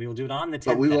 right. We will do it on the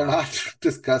but 10th we at will our not official time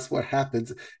discuss what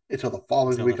happens until the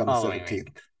following until the week on the following week.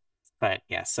 17th. But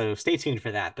yeah, so stay tuned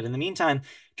for that. But in the meantime,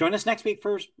 join us next week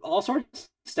for all sorts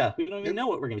of stuff. We don't even Yep. know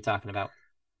what we're going to be talking about.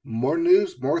 More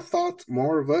news, more thoughts,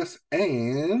 more of us,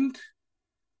 and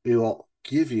we will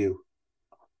give you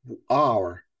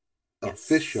our Yes.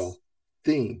 official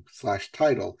theme /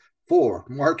 title for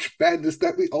March Madness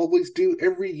that we always do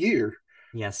every year.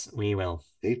 Yes, we will.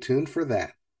 Stay tuned for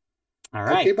that. All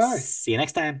Okay, right. bye. See you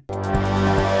next time.